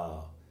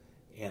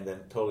 And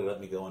then totally let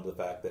me go into the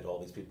fact that all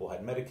these people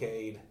had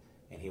Medicaid,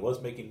 and he was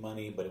making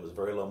money, but it was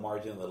very low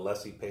margin. The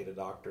less he paid a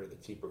doctor, the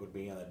cheaper it would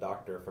be. And a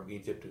doctor from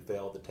Egypt who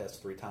failed the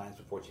test 3 times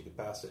before she could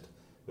pass it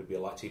would be a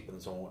lot cheaper than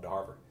someone who went to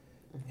Harvard.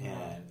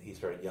 And he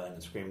started yelling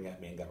and screaming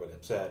at me and got really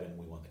upset, and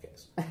we won the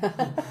case.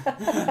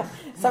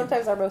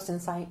 Sometimes our most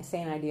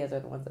insane ideas are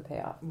the ones that pay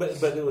off.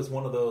 But it was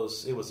one of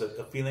those, it was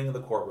a feeling in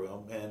the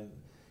courtroom, and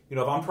if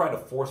I'm trying to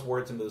force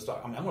words into this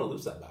talk, I'm going to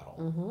lose that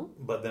battle.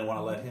 But then when I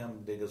let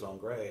him dig his own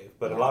grave.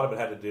 But a lot of it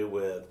had to do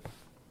with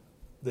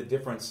the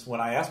difference. When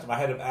I asked him, I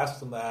had to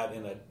ask him that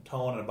in a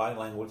tone and a body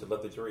language to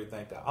let the jury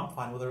think that I'm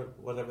fine with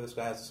whatever this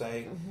guy has to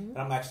say, and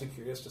I'm actually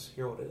curious to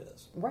hear what it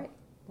is. Right.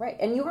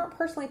 And you weren't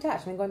personally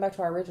attached. I mean, going back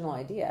to our original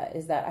idea,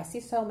 is that I see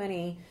so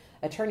many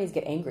attorneys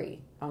get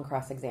angry on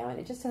cross-examine.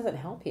 It just doesn't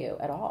help you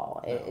at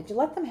all. You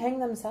let them hang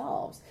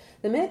themselves.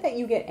 The minute that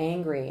you get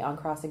angry on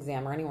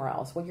cross-exam or anywhere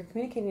else, what you're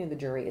communicating to the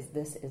jury is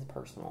this is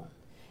personal.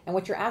 And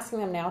what you're asking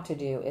them now to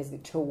do is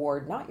to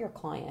award not your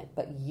client,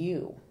 but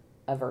you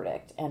a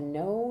verdict. And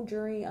no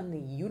jury on the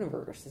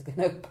universe is going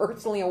to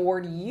personally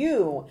award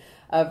you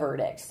a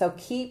verdict. So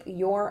keep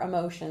your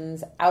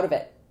emotions out of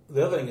it.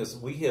 The other thing is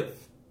we have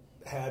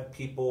had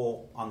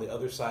people on the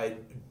other side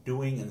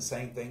doing and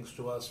saying things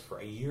to us for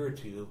a year or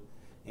two,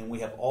 and we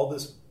have all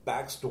this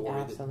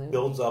backstory that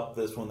builds up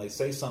this when they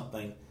say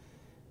something,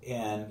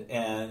 and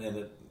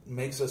it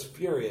makes us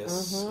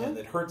furious and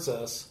it hurts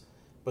us,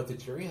 but the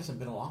jury hasn't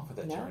been along for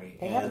that journey,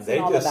 and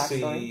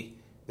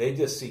they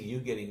just see you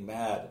getting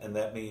mad, and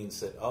that means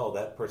that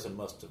that person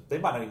they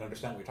might not even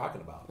understand what you're talking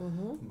about,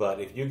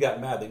 but if you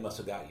got mad, they must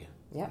have got you.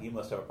 Yep. You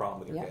must have a problem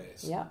with your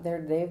case. Yeah,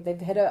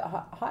 they've hit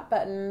a hot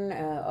button.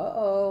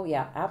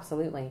 Yeah,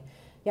 absolutely.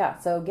 Yeah,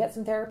 so get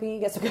some therapy,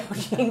 get some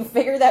coaching,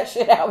 figure that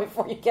shit out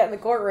before you get in the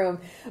courtroom.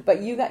 But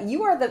I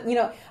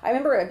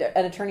remember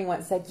an attorney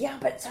once said, yeah,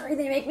 but sorry,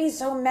 they make me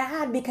so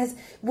mad because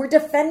we're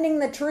defending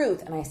the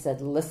truth. And I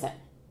said, listen,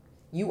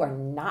 you are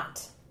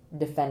not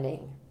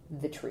defending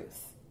the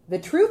truth. The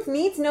truth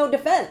needs no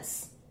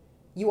defense.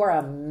 You are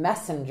a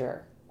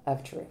messenger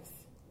of truth.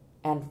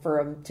 And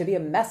to be a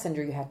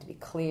messenger, you have to be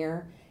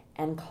clear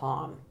and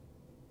calm.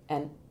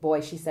 And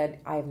boy, she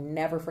said, I've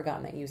never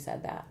forgotten that you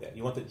said that. Yeah,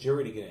 you want the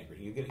jury to get angry.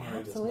 You get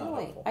angry, that's not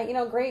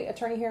helpful. Great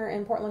attorney here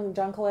in Portland,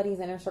 John Coletti's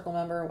an Inner Circle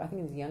member. I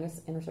think he's the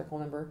youngest Inner Circle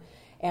member.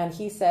 And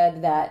he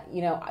said that,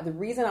 the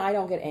reason I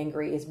don't get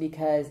angry is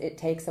because it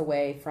takes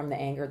away from the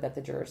anger that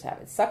the jurors have.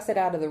 It sucks it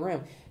out of the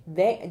room.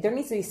 There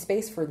needs to be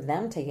space for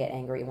them to get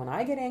angry. When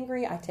I get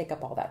angry, I take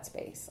up all that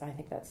space. I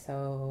think that's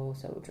so,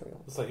 so true.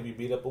 It's like if you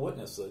beat up a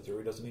witness, the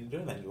jury doesn't need to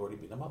do anything. You already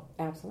beat them up.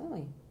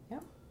 Absolutely. Yeah.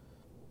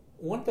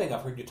 One thing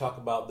I've heard you talk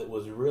about that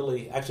was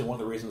really, actually one of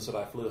the reasons that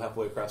I flew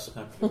halfway across the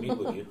country to meet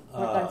with you.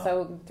 I'm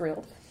so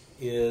thrilled.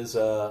 Is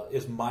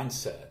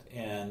mindset.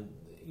 And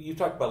you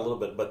talked about it a little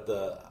bit, but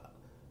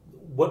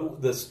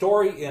the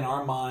story in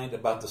our mind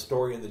about the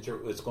story in the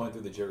jury is going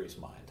through the jury's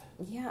mind.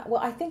 Yeah, well,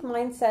 I think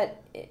mindset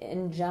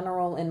in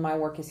general in my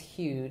work is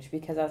huge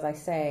because, as I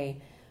say,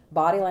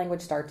 body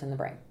language starts in the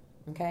brain.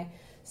 Okay,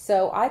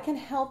 so I can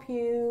help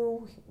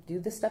you do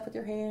this stuff with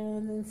your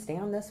hands and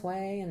stand this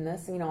way and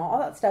this, all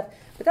that stuff.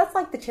 But that's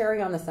like the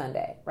cherry on the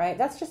sundae, right?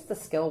 That's just the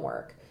skill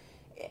work.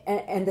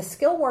 And the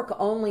skill work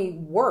only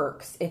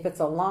works if it's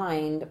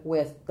aligned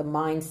with the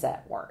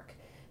mindset work.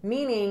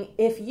 Meaning,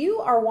 if you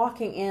are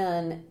walking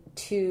in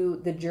to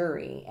the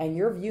jury and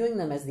you're viewing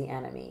them as the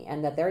enemy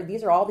and that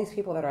these are all these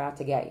people that are out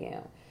to get you,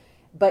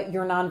 but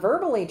you're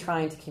non-verbally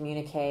trying to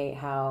communicate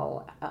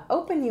how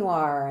open you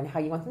are and how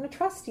you want them to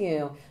trust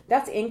you,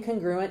 that's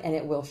incongruent and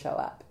it will show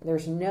up.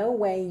 There's no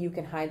way you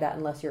can hide that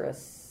unless you're a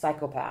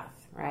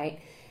psychopath, right?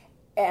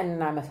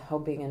 And I'm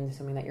hoping and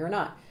assuming that you're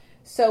not.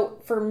 So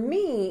for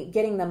me,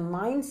 getting the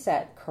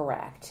mindset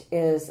correct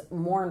is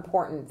more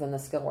important than the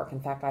skill work.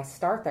 In fact, I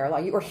start there.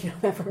 Like you already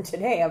know from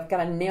today, I've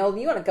kind of nailed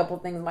you on a couple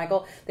of things,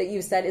 Michael, that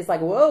you said is like,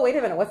 whoa, wait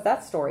a minute, what's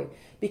that story?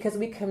 Because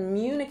we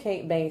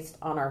communicate based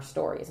on our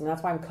stories. And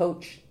that's why I'm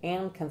coach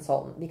and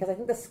consultant, because I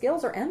think the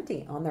skills are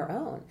empty on their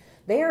own.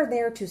 They are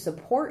there to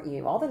support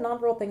you. All the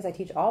nonverbal things I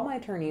teach all my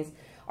attorneys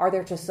are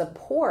there to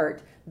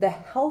support the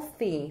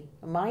healthy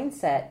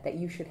mindset that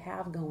you should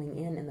have going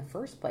in the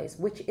first place,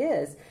 which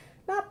is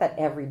not that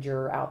every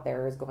juror out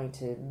there is going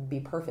to be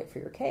perfect for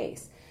your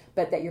case,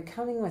 but that you're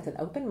coming with an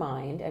open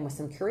mind and with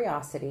some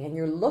curiosity, and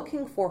you're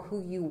looking for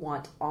who you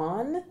want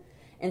on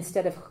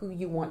instead of who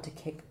you want to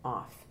kick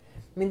off.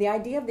 I mean, the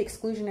idea of the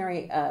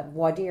exclusionary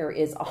voir dire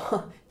is,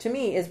 to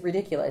me, is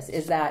ridiculous,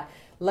 is that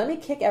let me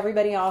kick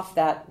everybody off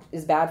that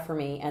is bad for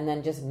me and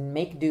then just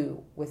make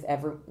do with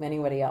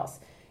anybody else.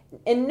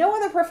 In no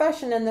other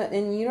profession in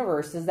the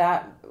universe does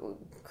that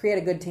create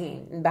a good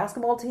team. In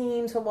basketball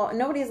teams, football,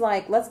 nobody's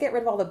like, let's get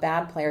rid of all the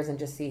bad players and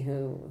just see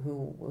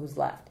who's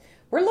left.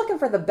 We're looking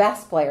for the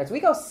best players. We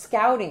go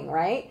scouting,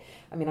 right?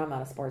 I mean, I'm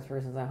not a sports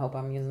person, so I hope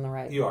I'm using the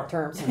right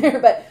terms here,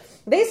 but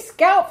they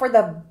scout for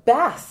the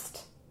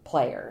best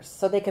players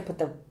so they could put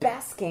their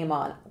best game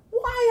on.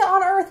 Why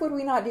on earth would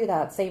we not do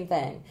that? Same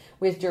thing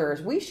with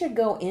jurors. We should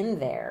go in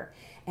there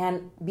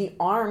and be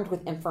armed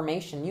with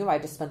information. I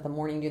just spent the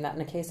morning doing that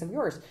in a case of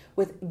yours,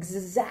 with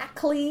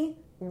exactly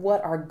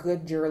what our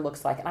good juror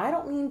looks like. And I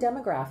don't mean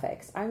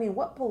demographics. I mean,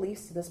 what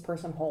beliefs does this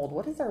person hold?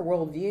 What is their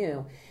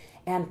worldview?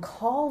 And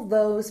call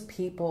those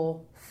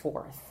people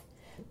forth.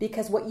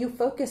 Because what you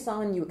focus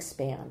on, you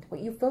expand.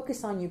 What you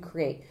focus on, you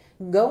create.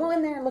 Go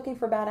in there looking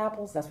for bad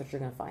apples, that's what you're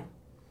going to find.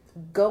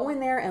 Go in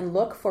there and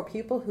look for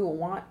people who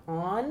want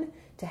on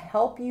to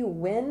help you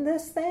win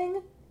this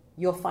thing.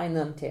 You'll find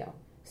them too.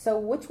 So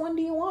which one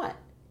do you want?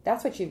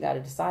 That's what you've got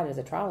to decide as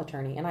a trial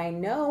attorney. And I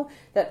know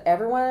that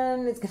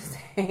everyone is going to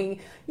say,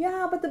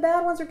 yeah, but the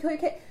bad ones are kill your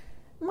case.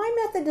 My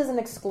method doesn't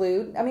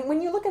exclude. I mean,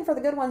 when you're looking for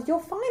the good ones, you'll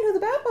find who the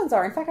bad ones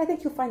are. In fact, I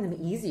think you'll find them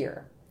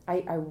easier.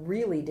 I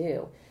really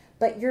do.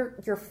 But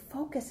your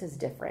focus is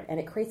different, and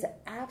it creates an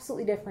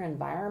absolutely different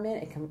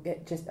environment.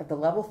 It just, the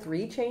level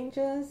 3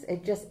 changes.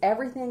 It just,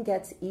 everything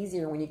gets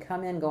easier when you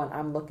come in going,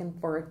 I'm looking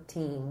for a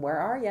team. Where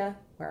are you?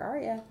 Where are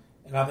you?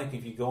 And I think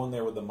if you go in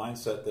there with the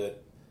mindset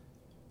that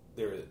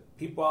there are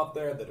people out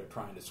there that are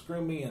trying to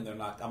screw me, and I'm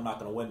not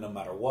going to win no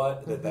matter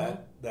what,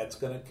 that's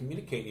going to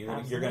communicate.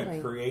 You're going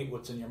to create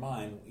what's in your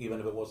mind, even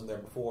if it wasn't there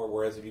before.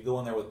 Whereas if you go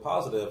in there with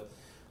positive,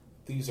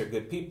 these are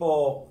good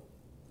people,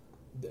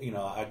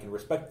 I can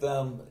respect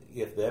them.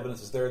 If the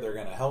evidence is there, they're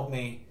going to help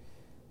me.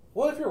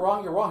 Well, if you're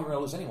wrong, you're going to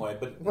lose anyway,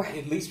 but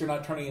at least you're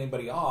not turning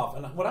anybody off.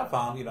 And what I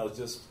found, is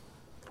just,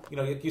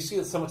 you see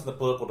it so much in the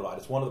political divide.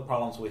 It's one of the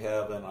problems we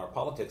have in our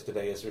politics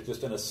today is there's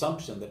just an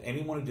assumption that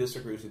anyone who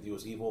disagrees with you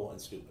is evil and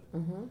stupid,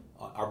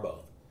 or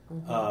both.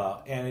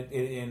 And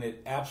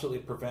it absolutely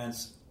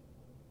prevents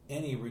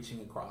any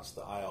reaching across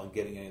the aisle and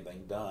getting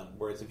anything done.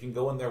 Whereas if you can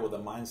go in there with a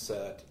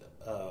mindset,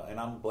 and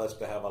I'm blessed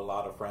to have a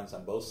lot of friends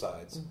on both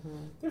sides,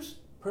 there's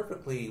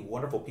perfectly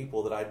wonderful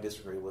people that I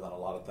disagree with on a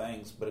lot of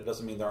things, but it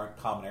doesn't mean there aren't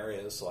common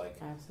areas.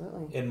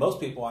 Absolutely. And most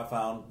people I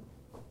found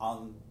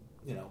on,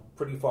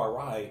 pretty far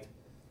right,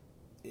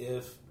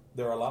 if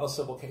there are a lot of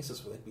civil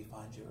cases where they'd be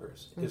fine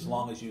jurors, as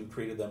long as you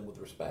treated them with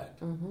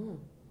respect.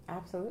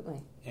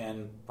 Absolutely.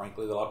 And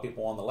frankly, there are a lot of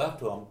people on the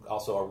left who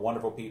also are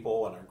wonderful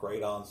people and are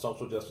great on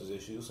social justice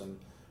issues, and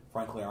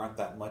frankly aren't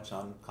that much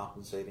on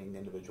compensating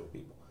individual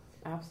people.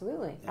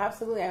 Absolutely. Yeah.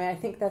 Absolutely. I mean, I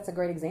think that's a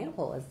great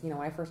example. As when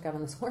I first got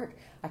on this work,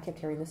 I kept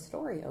hearing this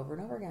story over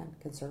and over again.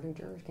 Conservative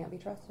jurors can't be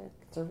trusted.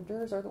 Conservative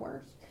jurors are the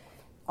worst.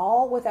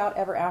 All without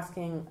ever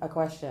asking a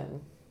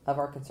question of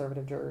our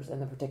conservative jurors in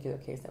the particular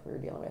case that we were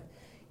dealing with.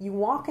 You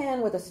walk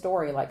in with a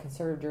story like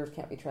conservative jurors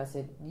can't be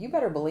trusted, you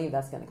better believe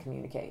that's going to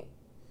communicate,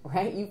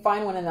 right? You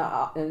find one in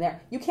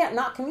there. You can't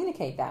not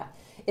communicate that.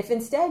 If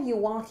instead you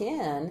walk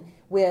in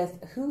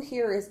with who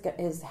here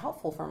is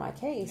helpful for my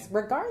case,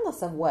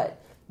 regardless of what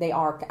they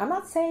are. I'm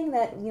not saying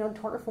that,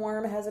 tort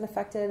reform hasn't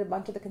affected a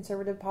bunch of the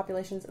conservative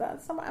populations.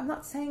 I'm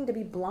not saying to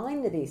be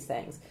blind to these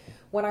things.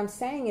 What I'm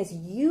saying is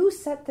you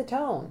set the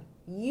tone.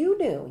 You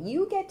do.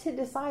 You get to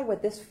decide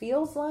what this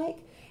feels like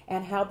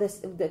and how the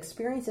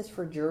experience is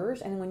for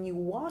jurors. And when you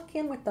walk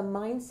in with the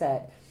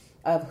mindset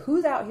of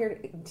who's out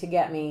here to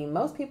get me,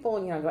 most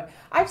people,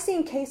 I've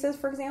seen cases,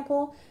 for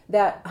example,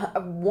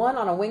 that won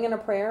on a wing and a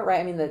prayer,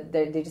 right? I mean,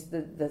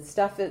 the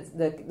stuff is,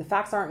 the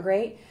facts aren't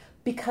great,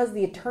 because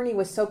the attorney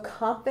was so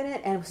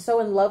confident and so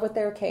in love with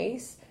their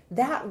case,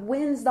 that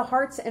wins the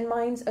hearts and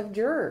minds of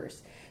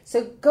jurors.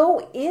 So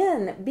go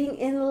in being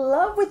in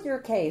love with your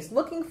case,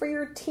 looking for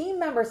your team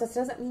members. This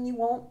doesn't mean you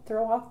won't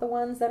throw off the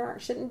ones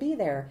that shouldn't be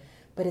there.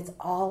 but it's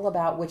all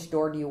about which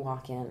door do you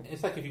walk in.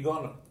 It's like if you go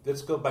on,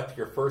 let's go back to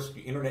your first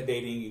internet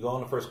dating, you go on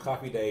the first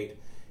coffee date,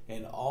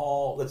 and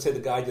let's say the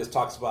guy just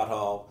talks about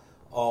how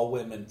all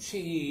women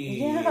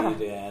cheat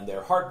and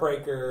they're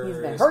heartbreakers. He's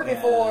been hurt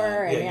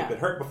before. You've been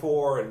hurt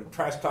before, and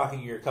trash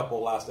talking your couple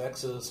of last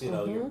exes.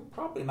 You're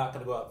probably not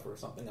going to go out for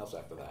something else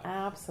after that.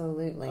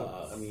 Absolutely.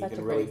 You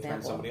can really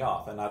turn somebody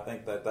off, and I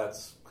think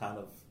that's kind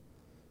of,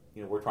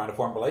 we're trying to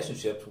form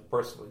relationships.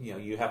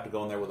 You have to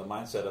go in there with a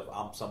mindset of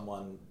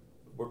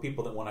we're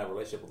people that want to have a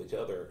relationship with each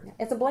other.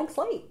 It's a blank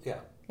slate.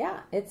 Yeah.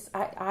 It's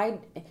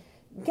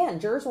Again,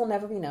 jurors will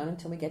never be known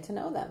until we get to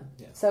know them.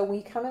 Yeah. So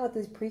we come in with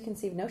these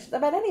preconceived notions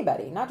about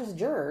anybody, not just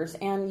jurors,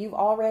 and you've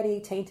already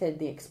tainted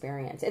the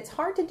experience. It's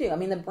hard to do. I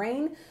mean, the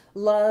brain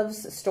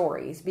loves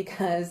stories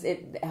because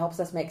it helps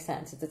us make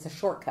sense. It's a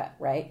shortcut,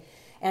 right?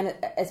 And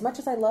as much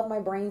as I love my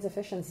brain's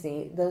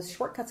efficiency, those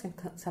shortcuts can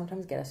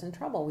sometimes get us in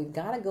trouble. We've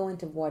got to go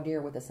into voir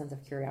dire with a sense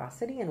of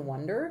curiosity and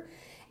wonder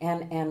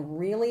and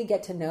really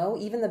get to know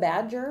even the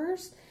bad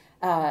jurors.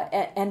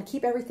 And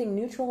keep everything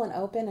neutral and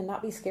open and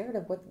not be scared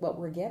of what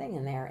we're getting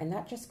in there. And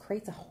that just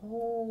creates a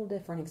whole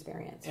different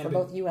experience for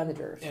both you and the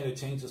jurors. And to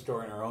change the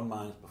story in our own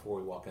minds before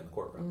we walk in the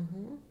courtroom.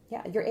 Mm-hmm.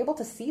 Yeah, you're able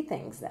to see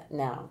things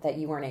now that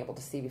you weren't able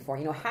to see before.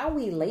 How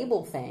we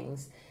label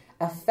things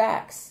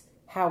affects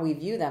how we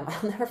view them.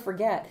 I'll never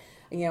forget,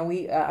 I'm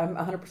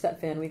 100%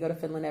 Finn. We go to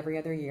Finland every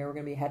other year. We're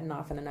going to be heading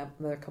off in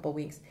another couple of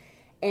weeks.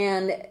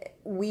 And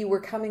we were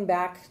coming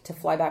back to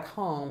fly back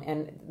home,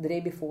 and the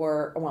day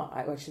before,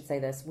 I should say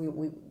this,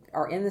 we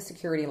are in the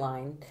security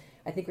line.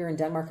 I think we were in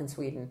Denmark and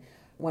Sweden,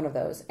 one of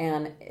those.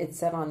 And it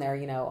said on there,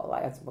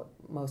 that's what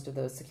most of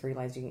those security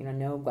lines do,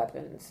 no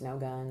weapons, no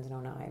guns, no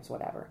knives,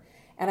 whatever.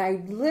 And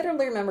I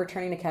literally remember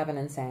turning to Kevin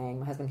and saying,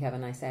 my husband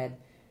Kevin, I said,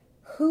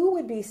 who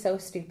would be so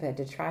stupid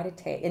to try to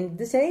take, in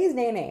today's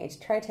day and age,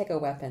 try to take a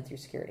weapon through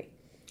security?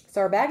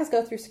 So our bags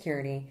go through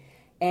security.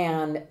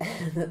 And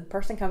the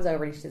person comes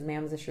over and he says,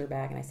 ma'am, is this your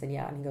bag? And I said,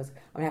 yeah. And he goes,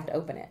 I'm going to have to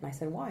open it. And I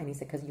said, why? And he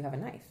said, because you have a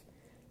knife.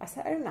 I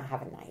said, I do not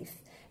have a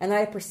knife. And then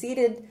I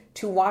proceeded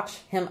to watch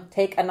him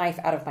take a knife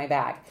out of my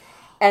bag.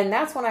 And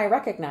that's when I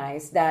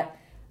recognized that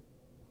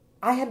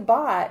I had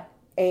bought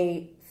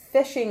a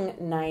fishing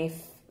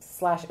knife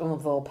 /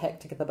 little pick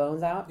to get the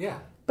bones out. Yeah.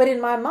 But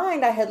in my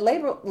mind, I had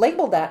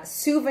labeled that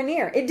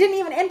souvenir. It didn't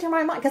even enter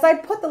my mind because I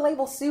put the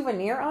label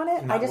souvenir on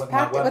it. I just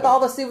packed it with all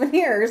the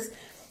souvenirs.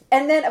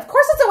 And then, of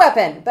course, it's a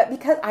weapon. But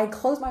because I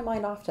closed my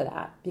mind off to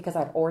that because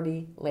I've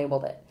already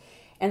labeled it.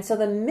 And so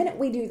the minute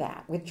we do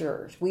that with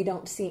jurors, we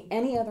don't see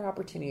any other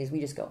opportunities.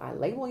 We just go, I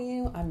label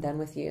you, I'm done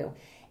with you.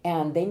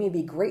 And they may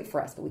be great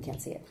for us, but we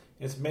can't see it.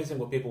 It's amazing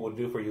what people will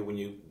do for you when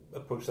you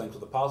approach things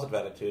with a positive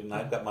attitude. And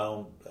I've got my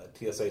own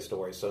TSA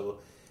story. So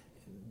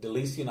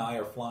Delisi and I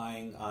are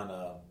flying on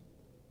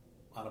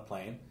a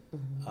plane.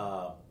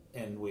 Mm-hmm.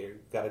 And we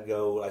got to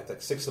go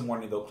like 6 in the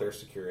morning to go clear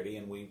security,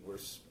 and we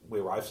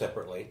arrived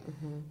separately.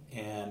 Mm-hmm.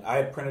 And I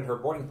had printed her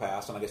boarding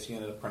pass, and I guess she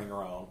ended up printing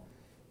her own.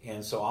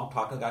 And so I'm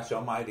talking to the guy, show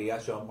him my ID. I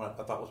show him what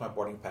I thought was my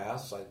boarding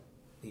pass.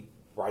 He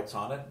writes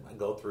on it. I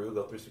go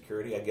through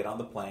security. I get on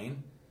the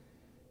plane,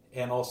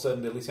 and all of a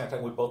sudden, at least at the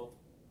time, we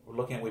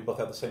both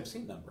have the same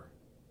seat number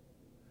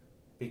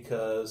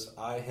because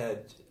I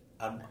had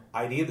an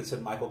ID that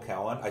said Michael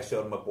Cowan. I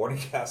showed him a boarding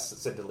pass that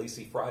said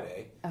Delisi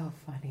Friday. Oh,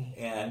 funny.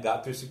 And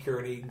got through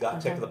security,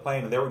 checked to the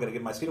plane, and they were going to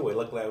give my seat away.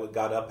 Luckily, I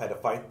got up, had to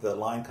fight the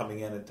line coming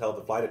in and tell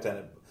the flight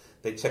attendant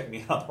they checked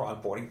me on the wrong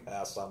boarding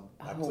pass. I'm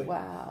actually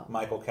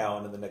Michael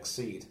Cowan in the next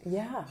seat.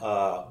 Yeah.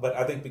 But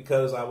I think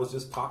because I was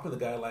just talking to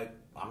the guy like,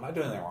 I'm not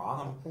doing anything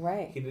wrong.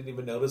 Right. He didn't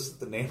even notice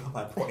the name of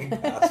my boarding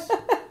pass.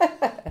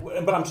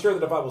 But I'm sure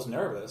that if I was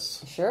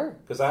nervous. Sure.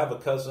 Because I have a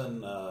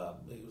cousin,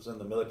 he was in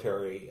the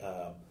military,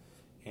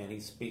 and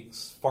he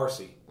speaks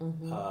Farsi.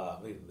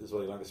 Mm-hmm. Is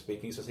what he learned to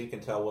speak. He says he can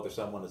tell whether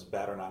someone is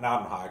bad or not. Now, I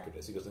don't know how accurate it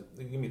is. He goes,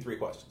 give me 3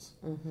 questions.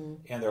 Mm-hmm.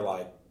 And they're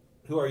like,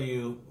 who are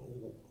you?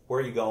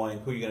 Where are you going?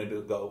 Who are you going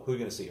to go? Who are you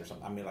going to see? Or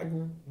something. I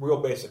mean,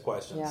 real basic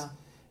questions. Yeah.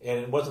 And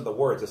it wasn't the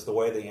words. It's the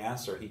way they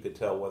answer. He could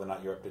tell whether or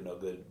not you're up to no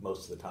good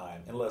most of the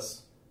time.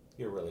 Unless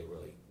you're really,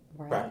 really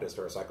practiced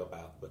or a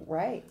psychopath. But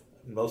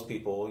most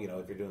people,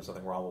 if you're doing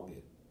something wrong, will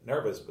get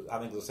nervous. But I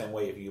think it's the same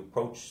way if you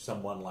approach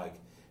someone like,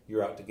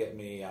 you're out to get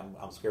me.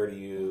 I'm scared of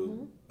you.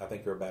 Mm-hmm. I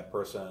think you're a bad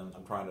person.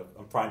 I'm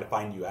trying to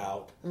find you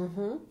out.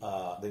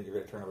 Mm-hmm. Then you're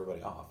going to turn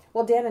everybody off.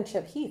 Well, Dan and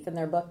Chip Heath in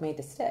their book Made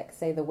to Stick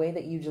say the way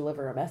that you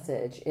deliver a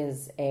message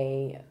is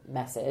a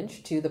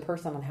message to the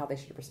person on how they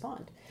should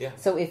respond. Yeah.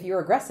 So if you're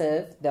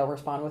aggressive, they'll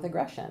respond with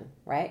aggression,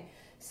 right?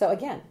 So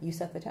again, you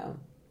set the tone.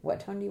 What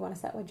tone do you want to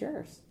set with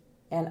jurors?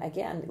 And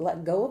again,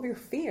 let go of your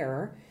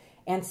fear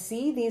and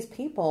see these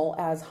people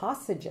as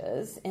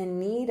hostages in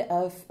need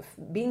of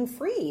being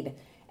freed.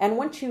 And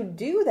once you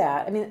do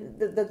that, I mean,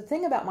 the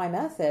thing about my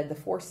method, the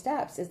 4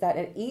 steps, is that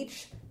at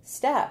each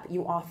step,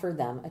 you offer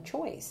them a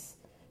choice.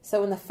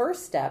 So in the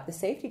first step, the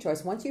safety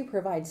choice, once you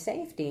provide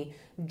safety,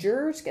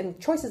 jurors, and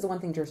choice is the one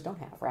thing jurors don't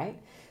have,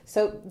 right?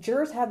 So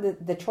jurors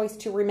have the choice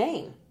to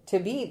remain,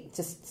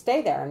 to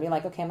stay there and be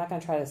like, okay, I'm not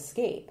going to try to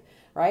escape.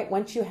 right?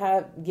 Once you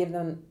get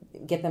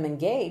them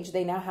engaged,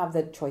 they now have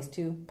the choice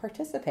to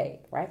participate,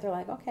 right? They're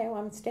like, okay, well,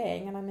 I'm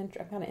staying and I'm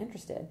kind of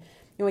interested.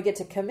 When we get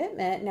to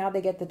commitment, now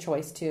they get the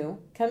choice to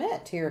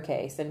commit to your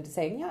case and to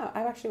say, yeah,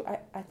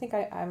 I think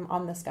I'm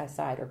on this guy's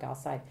side or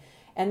gal's side.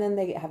 And then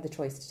they have the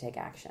choice to take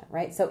action,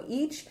 right? So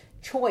each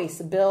choice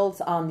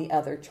builds on the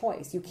other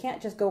choice. You can't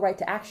just go right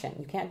to action.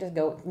 You can't just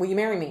go, will you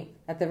marry me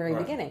at the very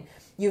beginning?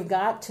 You've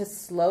got to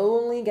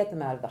slowly get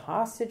them out of the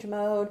hostage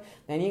mode.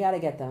 Then you got to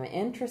get them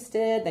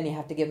interested. Then you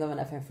have to give them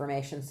enough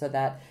information so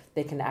that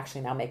they can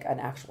actually now make an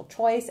actual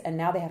choice. And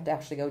now they have to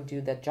actually go do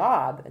the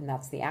job, and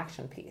that's the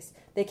action piece.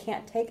 They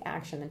can't take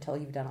action until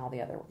you've done all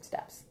the other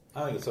steps.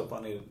 I think it's so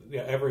funny.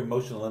 Every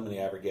emotional limit I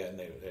ever get, and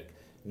they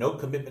no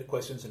commitment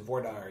questions in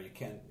voir dire. You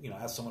can't,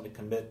 ask someone to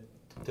commit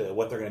to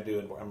what they're going to do.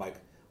 And I'm like,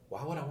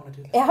 why would I want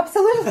to do that?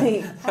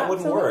 Absolutely. That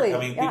wouldn't work. I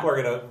mean, people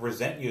are going to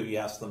resent you if you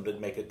ask them to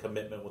make a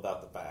commitment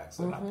without the facts.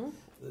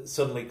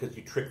 Suddenly, because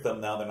you trick them,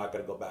 now they're not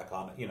going to go back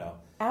on it,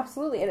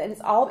 Absolutely. And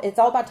it's all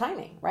about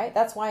timing, right?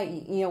 That's why,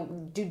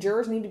 do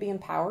jurors need to be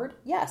empowered?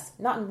 Yes.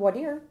 Not in voir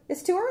dire.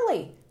 It's too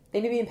early.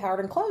 They need to be empowered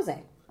in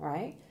closing,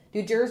 right?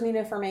 Do jurors need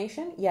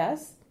information?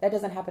 Yes. That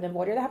doesn't happen in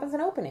voir dire. That happens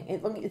in opening.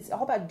 It's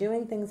all about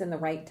doing things in the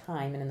right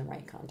time and in the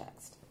right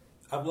context.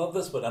 I love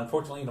this, but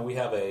unfortunately, we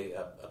have a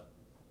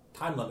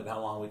time limit how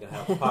long we can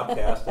have a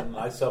podcast, and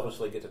I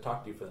selfishly get to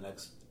talk to you for the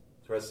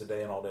rest of the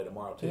day and all day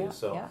tomorrow too.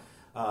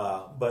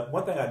 But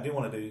one thing I do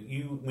want to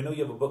do, we know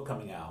you have a book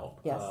coming out.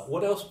 Yes.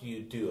 What else do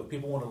you do? If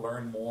people want to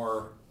learn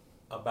more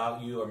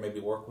about you or maybe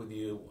work with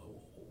you,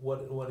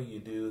 what do you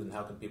do, and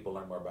how can people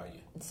learn more about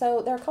you?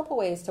 So there are a couple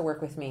ways to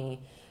work with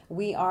me.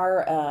 We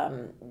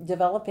are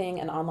developing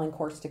an online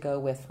course to go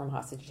with From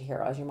Hostage to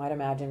Hero. As you might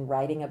imagine,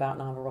 writing about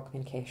nonverbal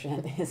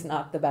communication is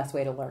not the best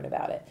way to learn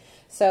about it.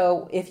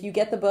 So if you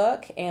get the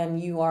book and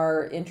you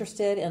are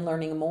interested in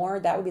learning more,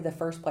 that would be the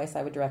first place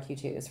I would direct you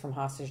to, is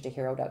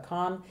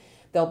FromHostageToHero.com.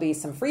 There'll be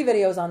some free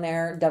videos on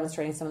there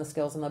demonstrating some of the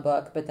skills in the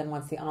book, but then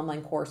once the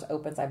online course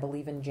opens, I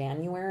believe in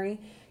January,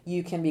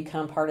 you can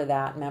become part of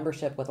that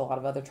membership with a lot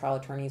of other trial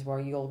attorneys where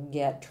you'll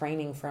get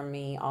training from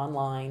me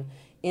online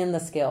in the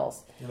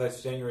skills. And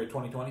that's January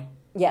 2020?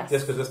 Yes.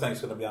 Just because this thing's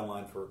going to be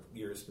online for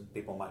years, and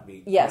people might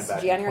be yes,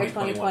 back January in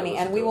 2020.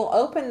 And we will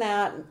open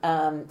that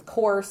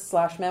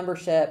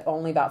course/membership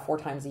only about 4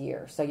 times a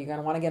year. So you're going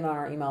to want to get on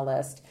our email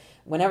list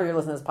whenever you're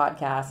listening to this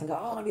podcast and go,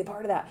 I want to be a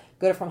part of that.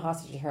 Go to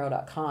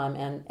FromHostageToHero.com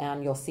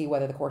and you'll see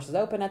whether the course is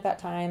open at that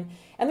time.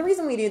 And the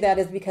reason we do that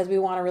is because we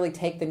want to really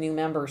take the new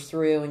members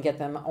through and get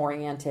them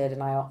oriented.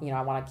 And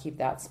I want to keep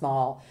that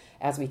small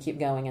as we keep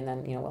going, and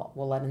then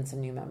we'll let in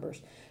some new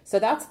members. So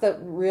that's the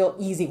real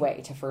easy way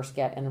to first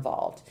get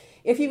involved.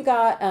 If you've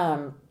got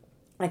a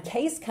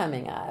case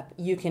coming up,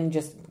 you can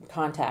just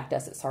contact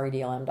us at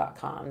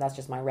saridlm.com. That's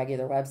just my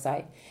regular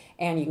website.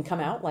 And you can come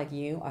out like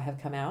I have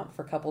come out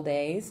for a couple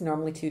days.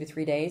 Normally 2 to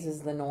 3 days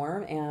is the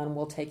norm. And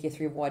we'll take you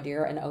through voir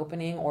dire, an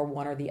opening, or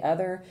one or the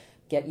other,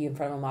 get you in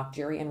front of a mock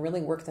jury, and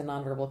really work the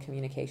nonverbal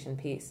communication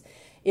piece.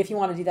 If you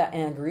want to do that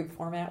in a group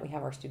format, we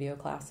have our studio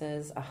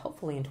classes.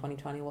 Hopefully in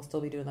 2020, we'll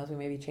still be doing those. We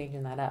may be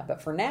changing that up.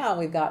 But for now,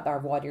 we've got our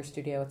voir dire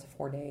studio. It's a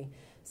 4-day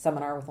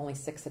seminar with only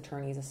 6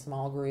 attorneys, a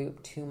small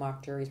group, 2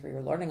 mock juries where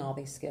you're learning all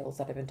these skills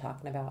that I've been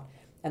talking about,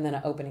 and then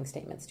an opening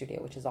statement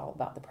studio, which is all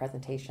about the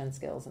presentation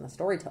skills and the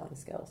storytelling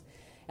skills.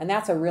 And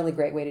that's a really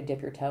great way to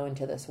dip your toe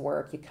into this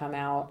work. You come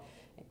out,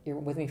 you're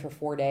with me for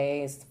 4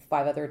 days,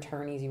 5 other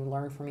attorneys, you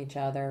learn from each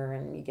other,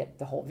 and you get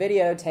the whole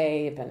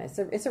videotape, and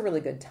it's a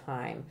really good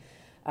time.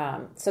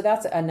 So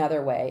that's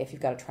another way, if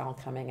you've got a trial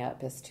coming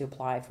up, is to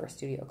apply for a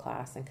studio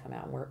class and come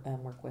out and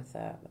work with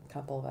a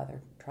couple of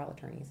other trial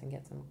attorneys and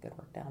get some good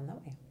work done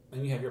that way.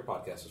 And you have your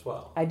podcast as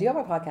well. I do have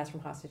a podcast, From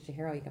Hostage to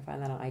Hero. You can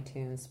find that on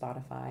iTunes,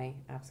 Spotify.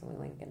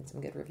 Absolutely. Getting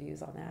some good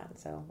reviews on that.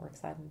 So we're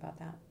excited about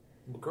that.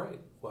 Well, great.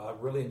 Well, I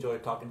really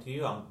enjoyed talking to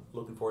you. I'm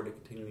looking forward to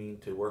continuing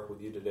to work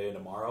with you today and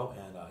tomorrow,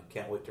 and I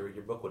can't wait to read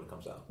your book when it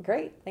comes out.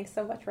 Great. Thanks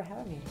so much for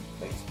having me.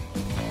 Thanks.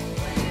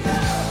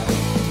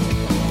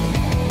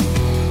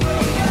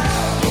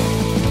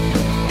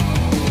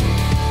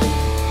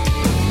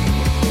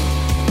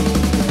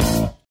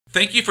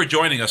 Thank you for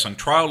joining us on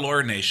Trial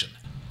Lawyer Nation.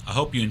 I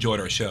hope you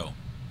enjoyed our show.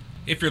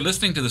 If you're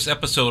listening to this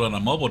episode on a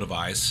mobile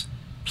device,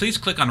 please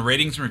click on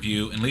Ratings and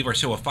Review and leave our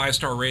show a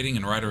 5-star rating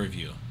and write a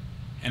review.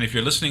 And if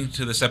you're listening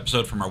to this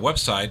episode from our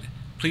website,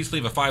 please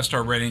leave a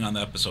 5-star rating on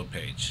the episode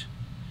page.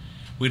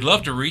 We'd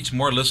love to reach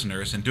more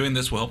listeners, and doing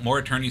this will help more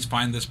attorneys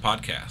find this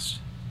podcast.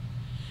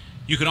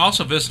 You can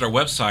also visit our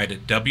website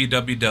at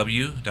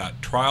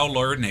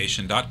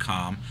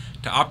www.triallawyernation.com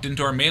to opt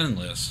into our mailing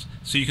list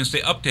so you can stay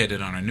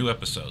updated on our new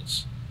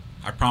episodes.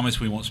 I promise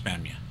we won't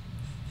spam you.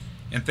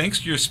 And thanks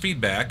to your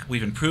feedback,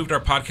 we've improved our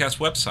podcast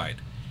website.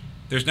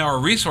 There's now a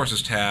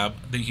resources tab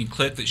that you can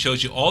click that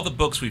shows you all the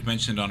books we've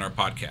mentioned on our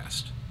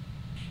podcast.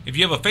 If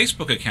you have a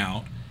Facebook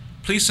account,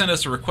 please send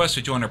us a request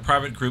to join a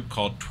private group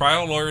called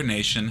Trial Lawyer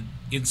Nation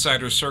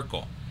Insider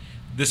Circle.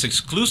 This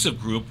exclusive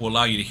group will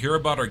allow you to hear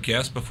about our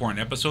guests before an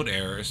episode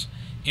airs,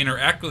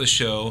 interact with the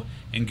show,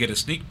 and get a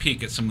sneak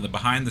peek at some of the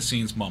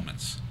behind-the-scenes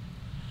moments.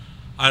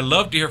 I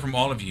love to hear from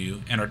all of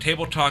you, and our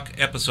Table Talk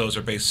episodes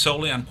are based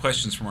solely on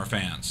questions from our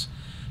fans.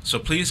 So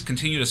please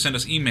continue to send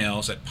us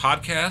emails at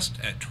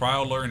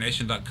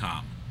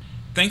podcast@triallawyernation.com.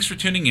 Thanks for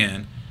tuning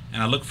in,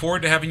 and I look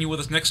forward to having you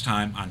with us next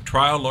time on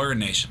Trial Lawyer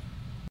Nation.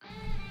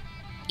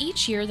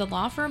 Each year, the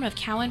law firm of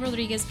Cowan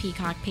Rodriguez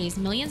Peacock pays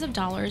millions of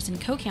dollars in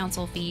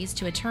co-counsel fees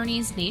to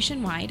attorneys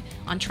nationwide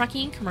on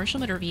trucking, commercial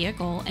motor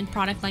vehicle, and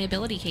product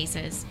liability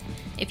cases.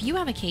 If you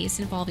have a case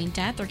involving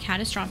death or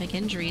catastrophic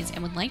injuries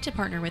and would like to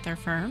partner with our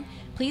firm,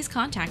 please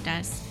contact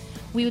us.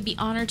 We would be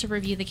honored to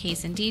review the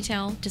case in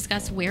detail,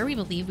 discuss where we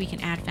believe we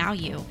can add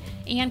value,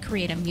 and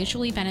create a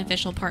mutually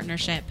beneficial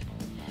partnership.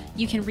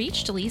 You can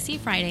reach Delisi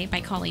Friday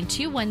by calling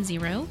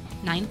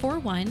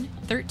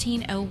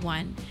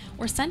 210-941-1301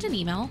 or send an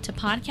email to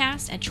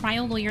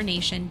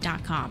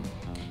podcast@triallawyernation.com.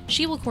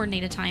 She will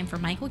coordinate a time for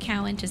Michael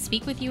Cowan to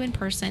speak with you in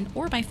person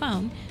or by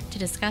phone to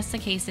discuss the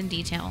case in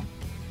detail.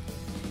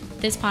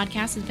 This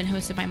podcast has been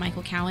hosted by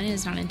Michael Cowan and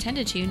is not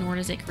intended to, nor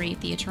does it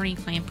create the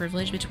attorney-client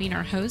privilege between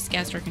our host,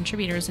 guest, or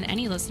contributors and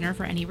any listener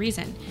for any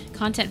reason.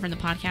 Content from the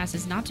podcast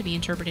is not to be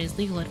interpreted as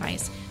legal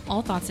advice.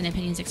 All thoughts and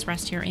opinions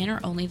expressed herein are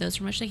only those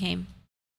from which they came.